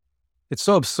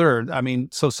absurd. I mean,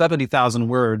 so 70,000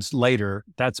 words later,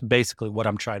 that's basically what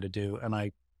I'm trying to do. And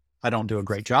I don't do a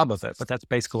great job of it, but that's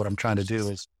basically what I'm trying to do,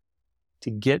 is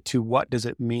to get to what does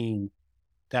it mean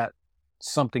that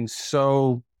something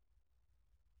so,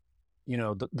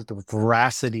 the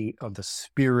veracity of the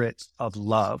spirit of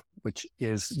love, which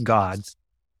is God's,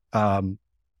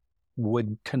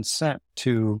 would consent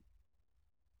to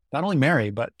not only Mary,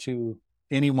 but to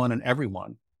anyone and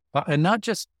everyone, and not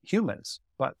just humans,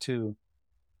 but to,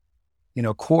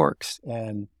 quarks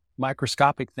and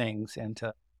microscopic things, and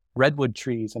to redwood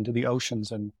trees, and to the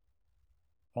oceans. And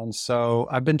so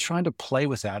I've been trying to play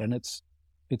with that, and it's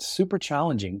super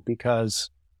challenging because,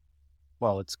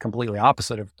 well, it's completely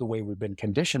opposite of the way we've been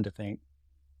conditioned to think.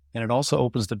 And it also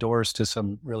opens the doors to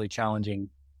some really challenging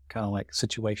kind of like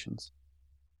situations.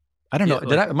 I don't know.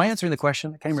 Am I answering the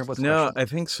question? I can't remember what the question was. No, I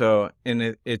think so.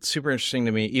 And it's super interesting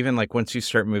to me, even like once you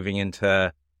start moving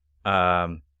into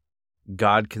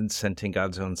God consenting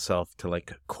God's own self to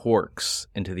like quarks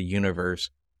into the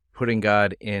universe, putting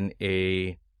God in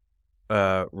a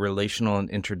relational and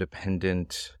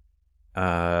interdependent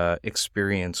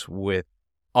experience with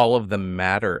all of the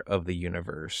matter of the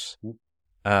universe,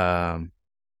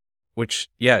 which,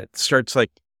 it starts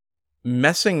like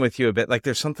messing with you a bit. Like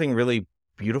there's something really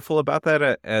beautiful about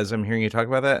that as I'm hearing you talk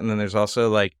about that. And then there's also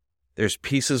like, there's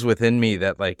pieces within me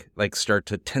that like start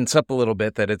to tense up a little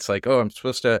bit, that it's like, oh, I'm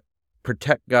supposed to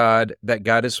protect God, that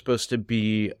God is supposed to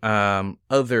be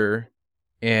other,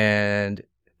 and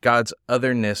God's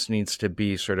otherness needs to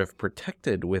be sort of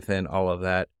protected within all of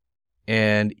that.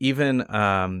 And even,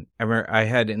 I remember I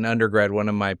had in undergrad, one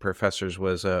of my professors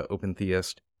was an open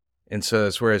theist. And so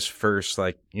that's where I was first,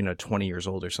 20 years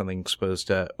old or something, exposed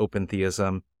to open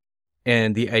theism.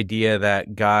 And the idea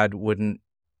that God wouldn't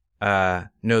know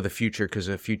the future because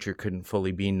the future couldn't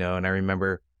fully be known. I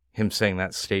remember him saying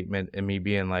that statement and me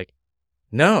being like,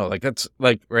 no, like that's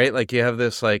like, right? Like you have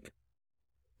this, like,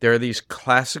 there are these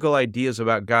classical ideas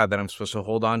about God that I'm supposed to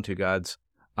hold on to, God's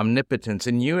omnipotence.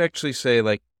 And you actually say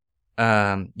like,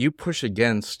 you push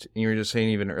against, and you were just saying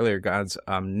even earlier, God's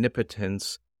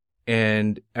omnipotence,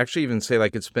 and actually even say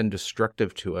like it's been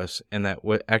destructive to us, and that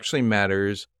what actually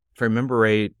matters, if I remember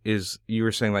right, is you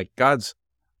were saying like God's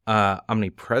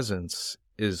omnipresence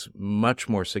is much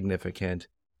more significant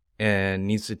and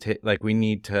needs to take, like we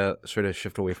need to sort of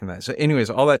shift away from that. So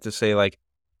anyways, all that to say like,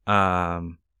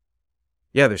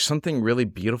 there's something really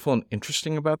beautiful and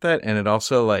interesting about that. And it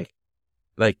also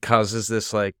like causes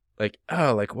this like,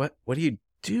 oh, like what do you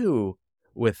do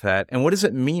with that? And what does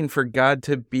it mean for God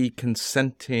to be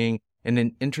consenting in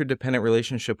an interdependent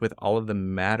relationship with all of the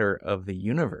matter of the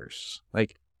universe?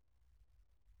 Like,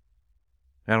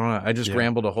 I don't know. I just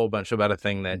rambled a whole bunch about a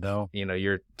thing that,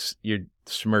 you're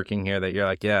smirking here, that you're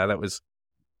like, yeah, that was.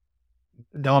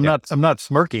 No, I'm not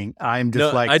smirking. I'm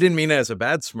just I didn't mean it as a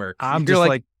bad smirk. I'm just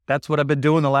like, that's what I've been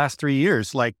doing the last 3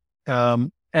 years. Like,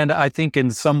 and I think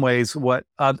in some ways what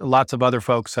lots of other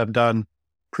folks have done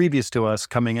previous to us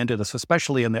coming into this,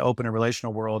 especially in the open and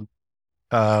relational world,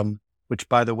 which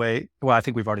by the way, well, I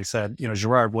think we've already said,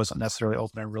 Girard wasn't necessarily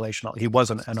open and relational. He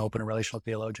wasn't an open and relational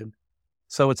theologian.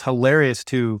 So it's hilarious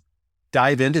to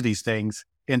dive into these things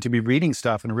and to be reading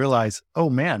stuff and realize, oh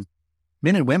man,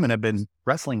 men and women have been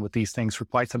wrestling with these things for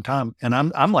quite some time. And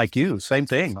I'm like you, same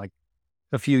thing. Like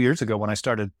a few years ago when I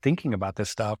started thinking about this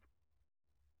stuff,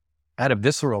 I had a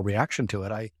visceral reaction to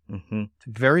it. It's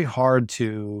very hard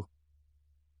to,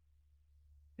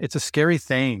 it's a scary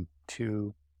thing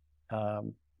to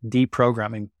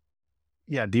deprogramming.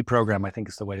 Yeah, deprogram, I think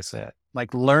is the way to say it.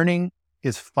 Like learning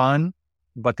is fun,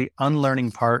 but the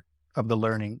unlearning part of the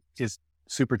learning is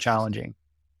super challenging.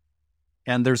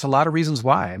 And there's a lot of reasons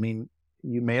why. I mean,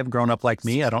 you may have grown up like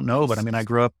me. I don't know, but I mean, I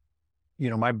grew up,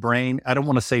 my brain, I don't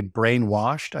want to say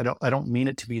brainwashed. I don't mean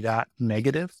it to be that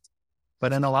negative,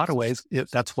 but in a lot of ways,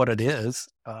 that's what it is.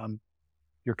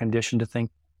 You're conditioned to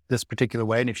think this particular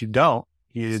way. And if you don't,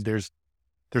 there's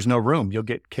no room. You'll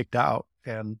get kicked out.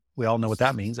 And we all know what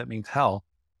that means. That means hell.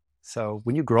 So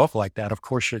when you grow up like that, of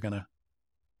course you're going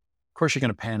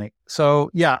to panic.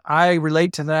 So yeah, I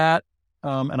relate to that.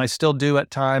 And I still do at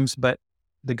times, but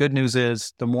the good news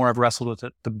is the more I've wrestled with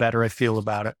it, the better I feel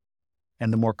about it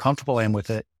and the more comfortable I am with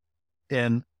it.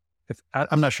 And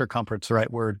I'm not sure comfort's the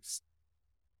right word,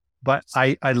 but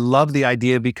I love the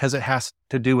idea because it has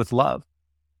to do with love,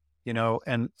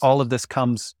 and all of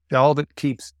it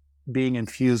keeps being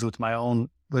infused with my own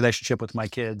relationship with my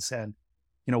kids and,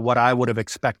 what I would have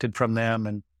expected from them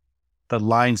and the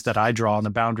lines that I draw and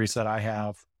the boundaries that I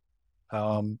have.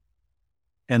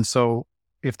 And so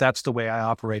if that's the way I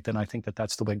operate, then I think that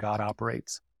that's the way God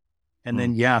operates. And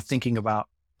then, thinking about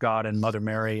God and Mother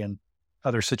Mary and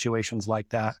other situations like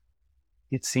that,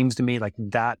 it seems to me like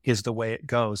that is the way it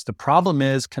goes. The problem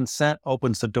is consent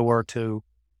opens the door to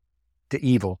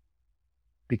evil,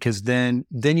 because then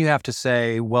you have to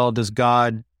say, well, is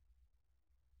God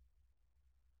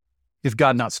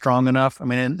not strong enough? I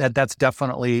mean, that's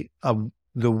definitely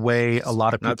the way a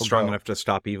lot of people not strong go. enough to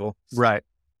stop evil. Right.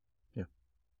 Yeah.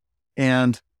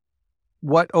 And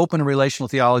what open relational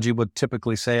theology would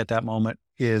typically say at that moment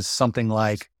is something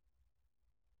like,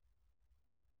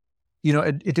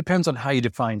 it depends on how you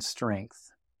define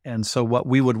strength. And so what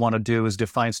we would want to do is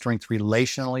define strength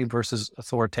relationally versus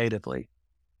authoritatively.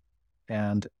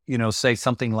 And, say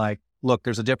something like, look,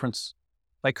 there's a difference,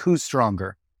 like who's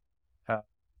stronger?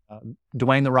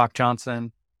 Dwayne "The Rock"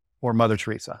 Johnson or Mother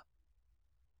Teresa?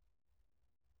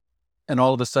 And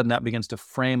all of a sudden that begins to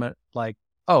frame it like,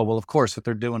 oh, well, of course, if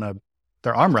they're doing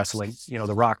their arm wrestling,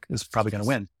 The Rock is probably going to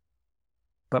win.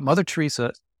 But Mother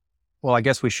Teresa, well, I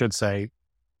guess we should say,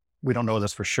 we don't know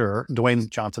this for sure. Dwayne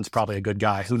Johnson's probably a good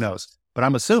guy. Who knows? But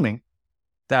I'm assuming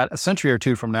that a century or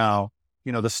two from now,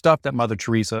 the stuff that Mother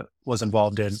Teresa was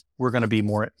involved in, we're going to be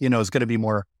more, is going to be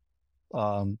more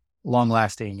long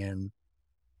lasting and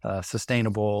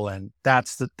sustainable. And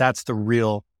that's the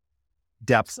real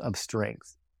depth of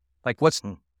strength. Like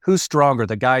who's stronger?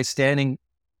 The guy standing,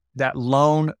 that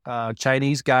lone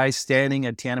Chinese guy standing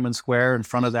at Tiananmen Square in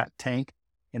front of that tank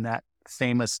in that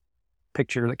famous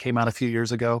picture that came out a few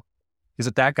years ago. Is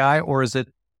it that guy or is it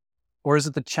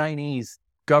the Chinese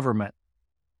government?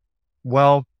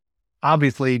 Well,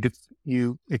 obviously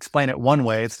you explain it one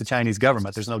way, it's the Chinese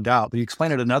government, there's no doubt, but you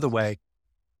explain it another way.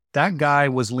 That guy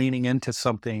was leaning into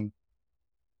something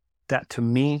that to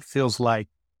me feels like,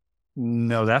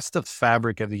 no, that's the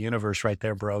fabric of the universe right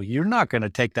there, bro. You're not going to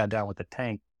take that down with a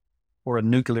tank or a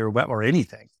nuclear weapon or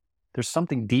anything. There's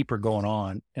something deeper going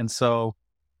on. And so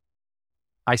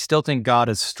I still think God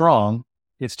is strong.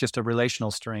 It's just a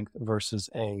relational strength versus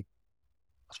a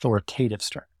authoritative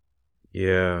strength.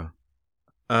 Yeah.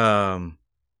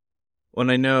 Well,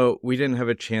 I know we didn't have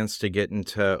a chance to get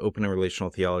into open and relational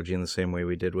theology in the same way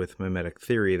we did with mimetic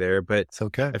theory there, but it's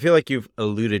okay. I feel like you've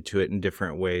alluded to it in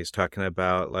different ways, talking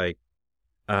about like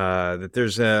that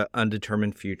there's an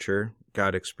undetermined future.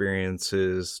 God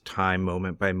experiences time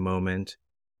moment by moment,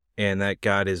 and that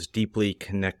God is deeply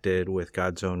connected with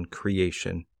God's own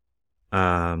creation.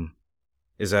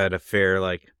 Is that a fair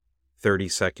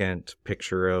 30-second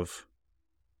picture of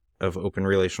open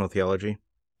relational theology?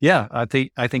 Yeah, I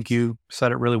think you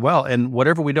said it really well. And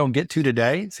whatever we don't get to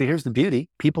today, see, here's the beauty.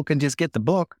 People can just get the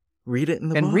book. Read it in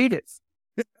the book. And read it.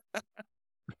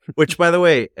 Which, by the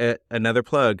way, another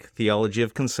plug, Theology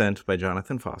of Consent by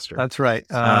Jonathan Foster. That's right.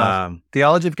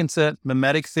 Theology of Consent,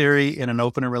 Mimetic Theory in an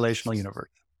Open and Relational Universe.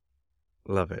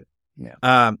 Love it.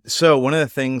 Yeah. So one of the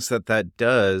things that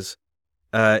does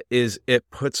is it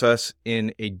puts us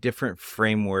in a different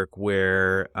framework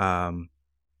where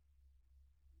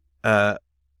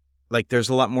there's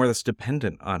a lot more that's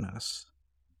dependent on us,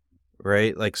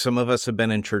 right? Like some of us have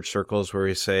been in church circles where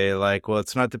we say well,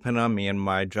 it's not dependent on me and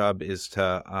my job is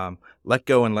to let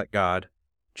go and let God.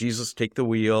 Jesus, take the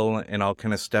wheel and I'll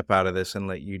kind of step out of this and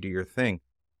let you do your thing.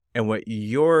 And what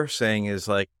you're saying is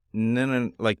like,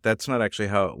 no, like that's not actually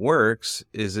how it works.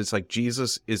 It's like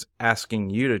Jesus is asking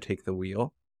you to take the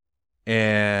wheel,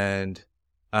 and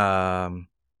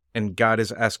God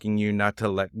is asking you not to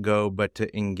let go, but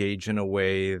to engage in a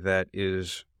way that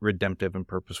is redemptive and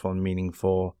purposeful and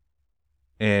meaningful.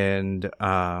 And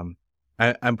I'm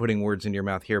putting words in your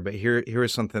mouth here, but here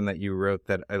is something that you wrote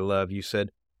that I love. You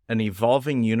said, "An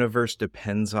evolving universe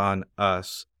depends on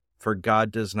us, for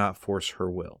God does not force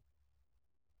her will."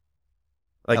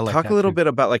 I Like, like talk a that little too. bit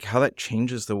about like how that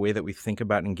changes the way that we think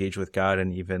about and engage with God,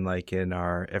 and even like in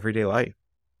our everyday life.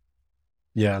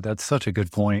 Yeah, that's such a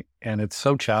good point. And it's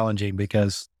so challenging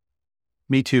because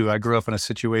me too, I grew up in a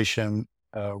situation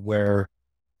where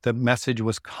the message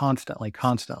was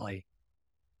constantly,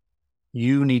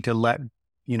 you need to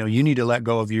you need to let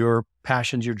go of your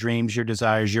passions, your dreams, your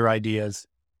desires, your ideas,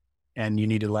 and you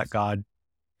need to let God.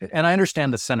 And I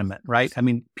understand the sentiment, right? I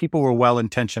mean, people were well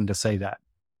intentioned to say that.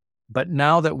 But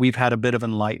now that we've had a bit of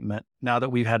enlightenment, now that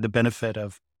we've had the benefit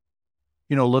of,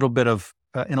 a little bit of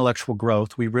intellectual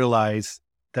growth, we realize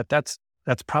that that's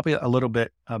probably a little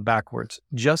bit backwards.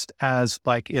 Just as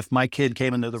like if my kid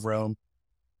came into the room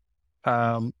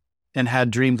and had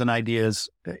dreams and ideas,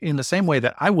 in the same way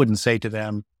that I wouldn't say to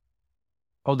them,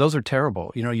 "Oh, those are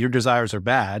terrible. Your desires are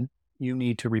bad. You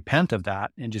need to repent of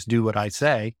that and just do what I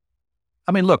say."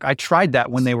 I mean, look, I tried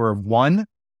that when they were one,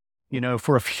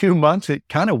 for a few months. It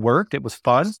kind of worked. It was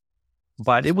fun,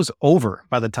 but it was over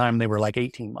by the time they were like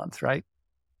 18 months, right?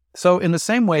 So in the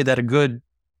same way that a good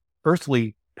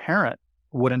earthly parent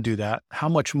wouldn't do that, how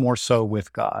much more so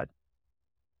with God?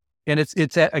 And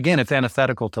again, it's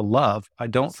antithetical to love. I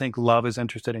don't think love is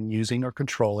interested in using or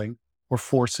controlling or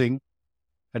forcing.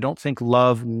 I don't think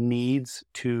love needs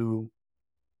to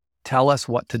tell us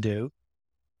what to do.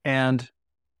 And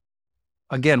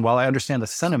again, while I understand the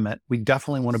sentiment, we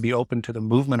definitely want to be open to the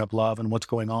movement of love and what's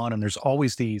going on. And there's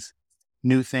always these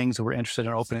new things that we're interested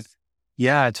in opening.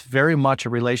 Yeah, it's very much a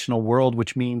relational world,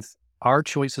 which means our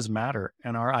choices matter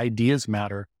and our ideas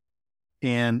matter.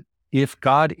 And if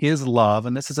God is love,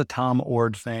 and this is a Tom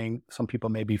Oord thing, some people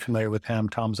may be familiar with him.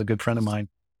 Tom's a good friend of mine.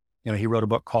 He wrote a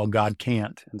book called God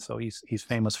Can't. And so he's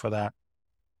famous for that.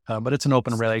 But it's an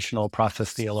open relational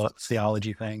process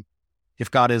theology thing. If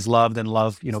God is love, then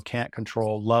love, can't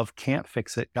control. Love can't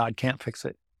fix it. God can't fix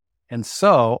it. And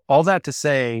so all that to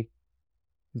say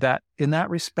that in that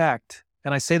respect,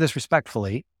 and I say this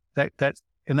respectfully, that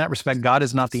in that respect, God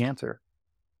is not the answer.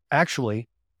 Actually,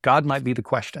 God might be the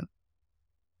question.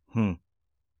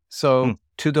 So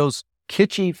to those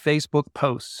kitschy Facebook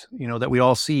posts, that we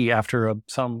all see after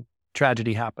some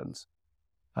tragedy happens,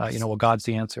 well, God's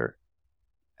the answer.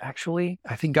 Actually,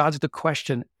 I think God's the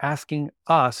question, asking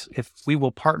us if we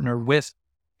will partner with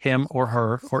him or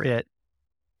her or it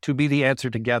to be the answer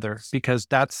together, because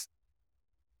that's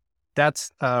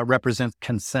represents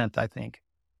consent, I think.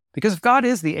 Because if God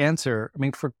is the answer, I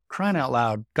mean, for crying out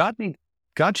loud,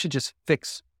 God should just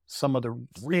fix some of the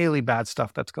really bad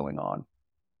stuff that's going on.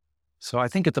 So I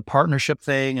think it's a partnership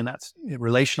thing, and that's a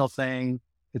relational thing.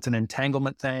 It's an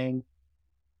entanglement thing.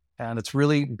 And it's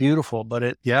really beautiful, but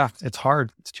it's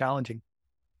hard. It's challenging.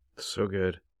 So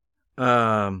good.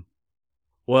 Well,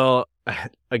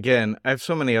 again, I have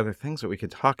so many other things that we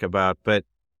could talk about, but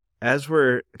as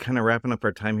we're kind of wrapping up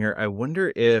our time here, I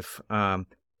wonder if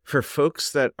for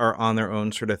folks that are on their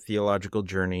own sort of theological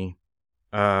journey,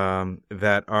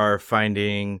 that are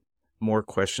finding more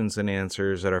questions than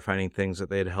answers, that are finding things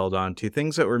that they had held on to,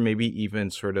 things that were maybe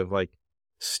even sort of like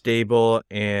stable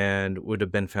and would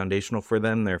have been foundational for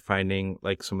them. They're finding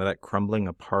like some of that crumbling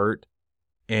apart,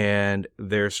 and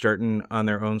they're starting on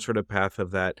their own sort of path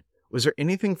of that. Was there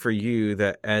anything for you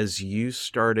that as you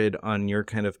started on your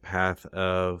kind of path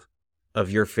of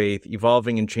your faith,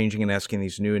 evolving and changing and asking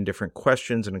these new and different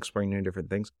questions and exploring new and different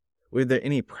things, were there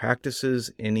any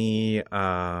practices, any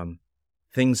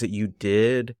things that you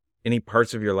did, any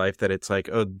parts of your life that it's like,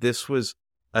 oh, this was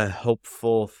a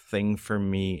helpful thing for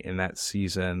me in that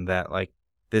season, that like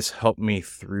this helped me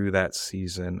through that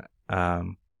season? I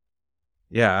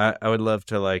would love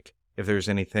to, like, if there's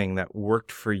anything that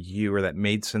worked for you or that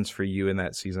made sense for you in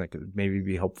that season that could maybe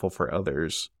be helpful for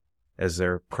others as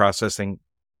they're processing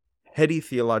heady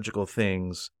theological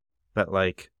things, but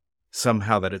like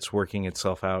somehow that it's working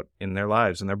itself out in their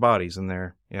lives and their bodies and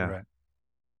their, Right.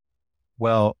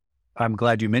 Well, I'm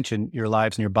glad you mentioned your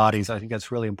lives and your bodies. I think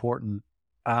that's really important.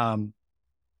 I've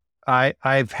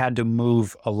had to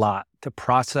move a lot to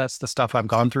process the stuff I've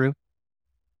gone through.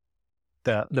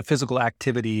 The physical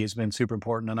activity has been super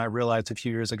important. And I realized a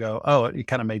few years ago, it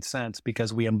kind of made sense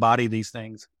because we embody these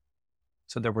things.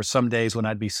 So there were some days when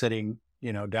I'd be sitting,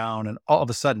 down, and all of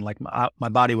a sudden, like my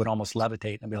body would almost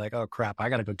levitate and be like, oh crap, I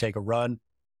got to go take a run,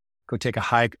 go take a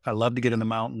hike. I love to get in the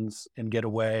mountains and get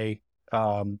away.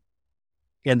 And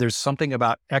there's something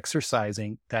about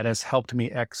exercising that has helped me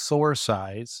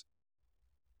exorcise.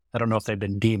 I don't know if they've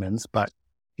been demons, but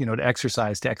to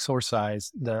exorcise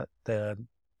the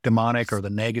demonic or the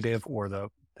negative or the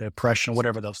oppression,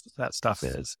 whatever that stuff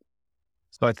is.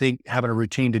 So I think having a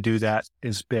routine to do that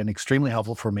has been extremely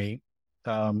helpful for me.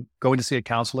 Going to see a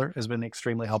counselor has been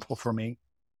extremely helpful for me.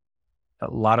 A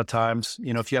lot of times,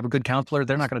 if you have a good counselor,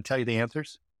 they're not going to tell you the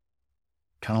answers.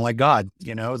 Kind of like God,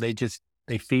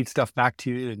 they feed stuff back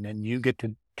to you, and then you get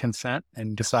to consent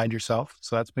and decide yourself.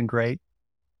 So that's been great.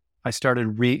 I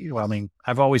started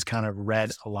I've always kind of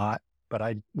read a lot, but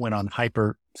I went on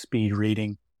hyper speed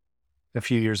reading a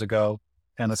few years ago,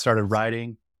 and I started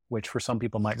writing, which for some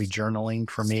people might be journaling.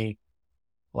 For me,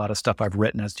 a lot of stuff I've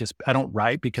written is I don't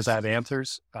write because I have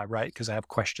answers. I write because I have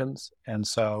questions. And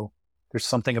so there's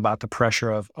something about the pressure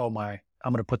of, I'm going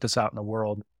to put this out in the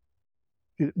world.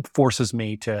 It forces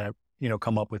me to,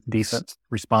 come up with decent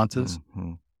responses.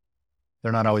 Mm-hmm.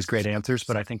 They're not always great answers,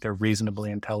 but I think they're reasonably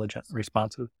intelligent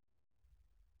responses.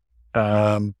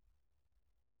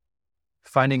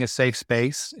 Finding a safe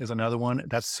space is another one.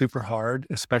 That's super hard,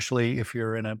 especially if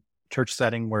you're in a church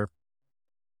setting where,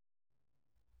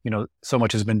 so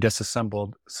much has been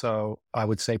disassembled. So I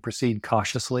would say proceed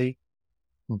cautiously,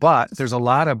 but there's a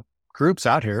lot of groups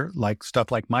out here, like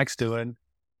stuff like Mike's doing,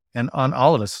 and on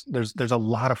all of us, there's a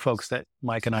lot of folks that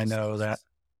Mike and I know that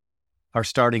are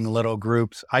starting little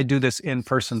groups. I do this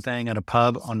in-person thing at a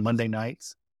pub on Monday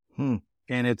nights. And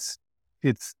it's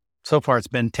so far it's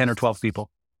been 10 or 12 people,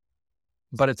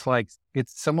 but it's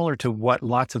similar to what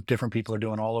lots of different people are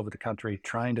doing all over the country,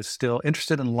 trying to still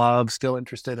interested in love, still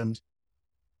interested in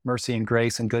mercy and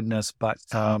grace and goodness, but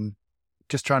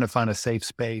just trying to find a safe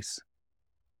space.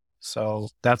 So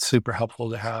that's super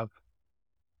helpful to have.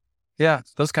 Yeah,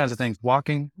 those kinds of things.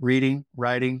 Walking, reading,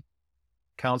 writing,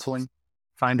 counseling.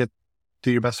 Do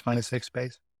your best to find a safe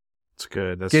space. That's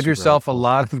good. Give yourself a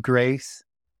lot of grace.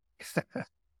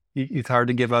 It's hard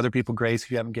to give other people grace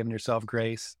if you haven't given yourself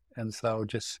grace. And so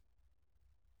just,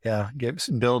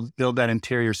 build that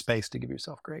interior space to give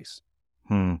yourself grace.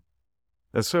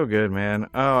 That's so good, man.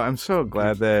 Oh, I'm so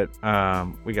glad that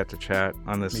we got to chat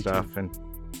on this stuff. Too. And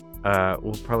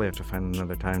we'll probably have to find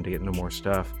another time to get into more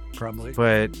stuff. Probably.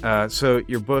 But so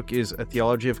your book is A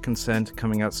Theology of Consent,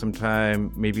 coming out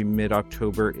sometime, maybe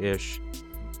mid-October-ish.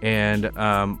 And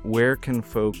where can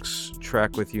folks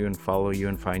track with you and follow you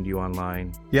and find you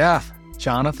online? Yeah,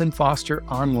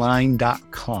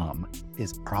 JonathanFosterOnline.com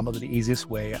is probably the easiest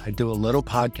way. I do a little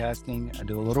podcasting. I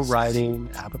do a little writing.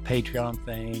 I have a Patreon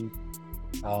thing.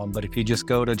 But if you just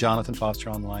go to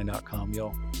JonathanFosterOnline.com,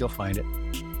 you'll find it.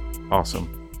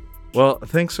 Awesome. Well,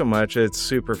 thanks so much. It's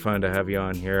super fun to have you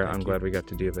on here. I'm glad we got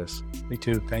to do this. Me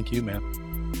too. Thank you, man.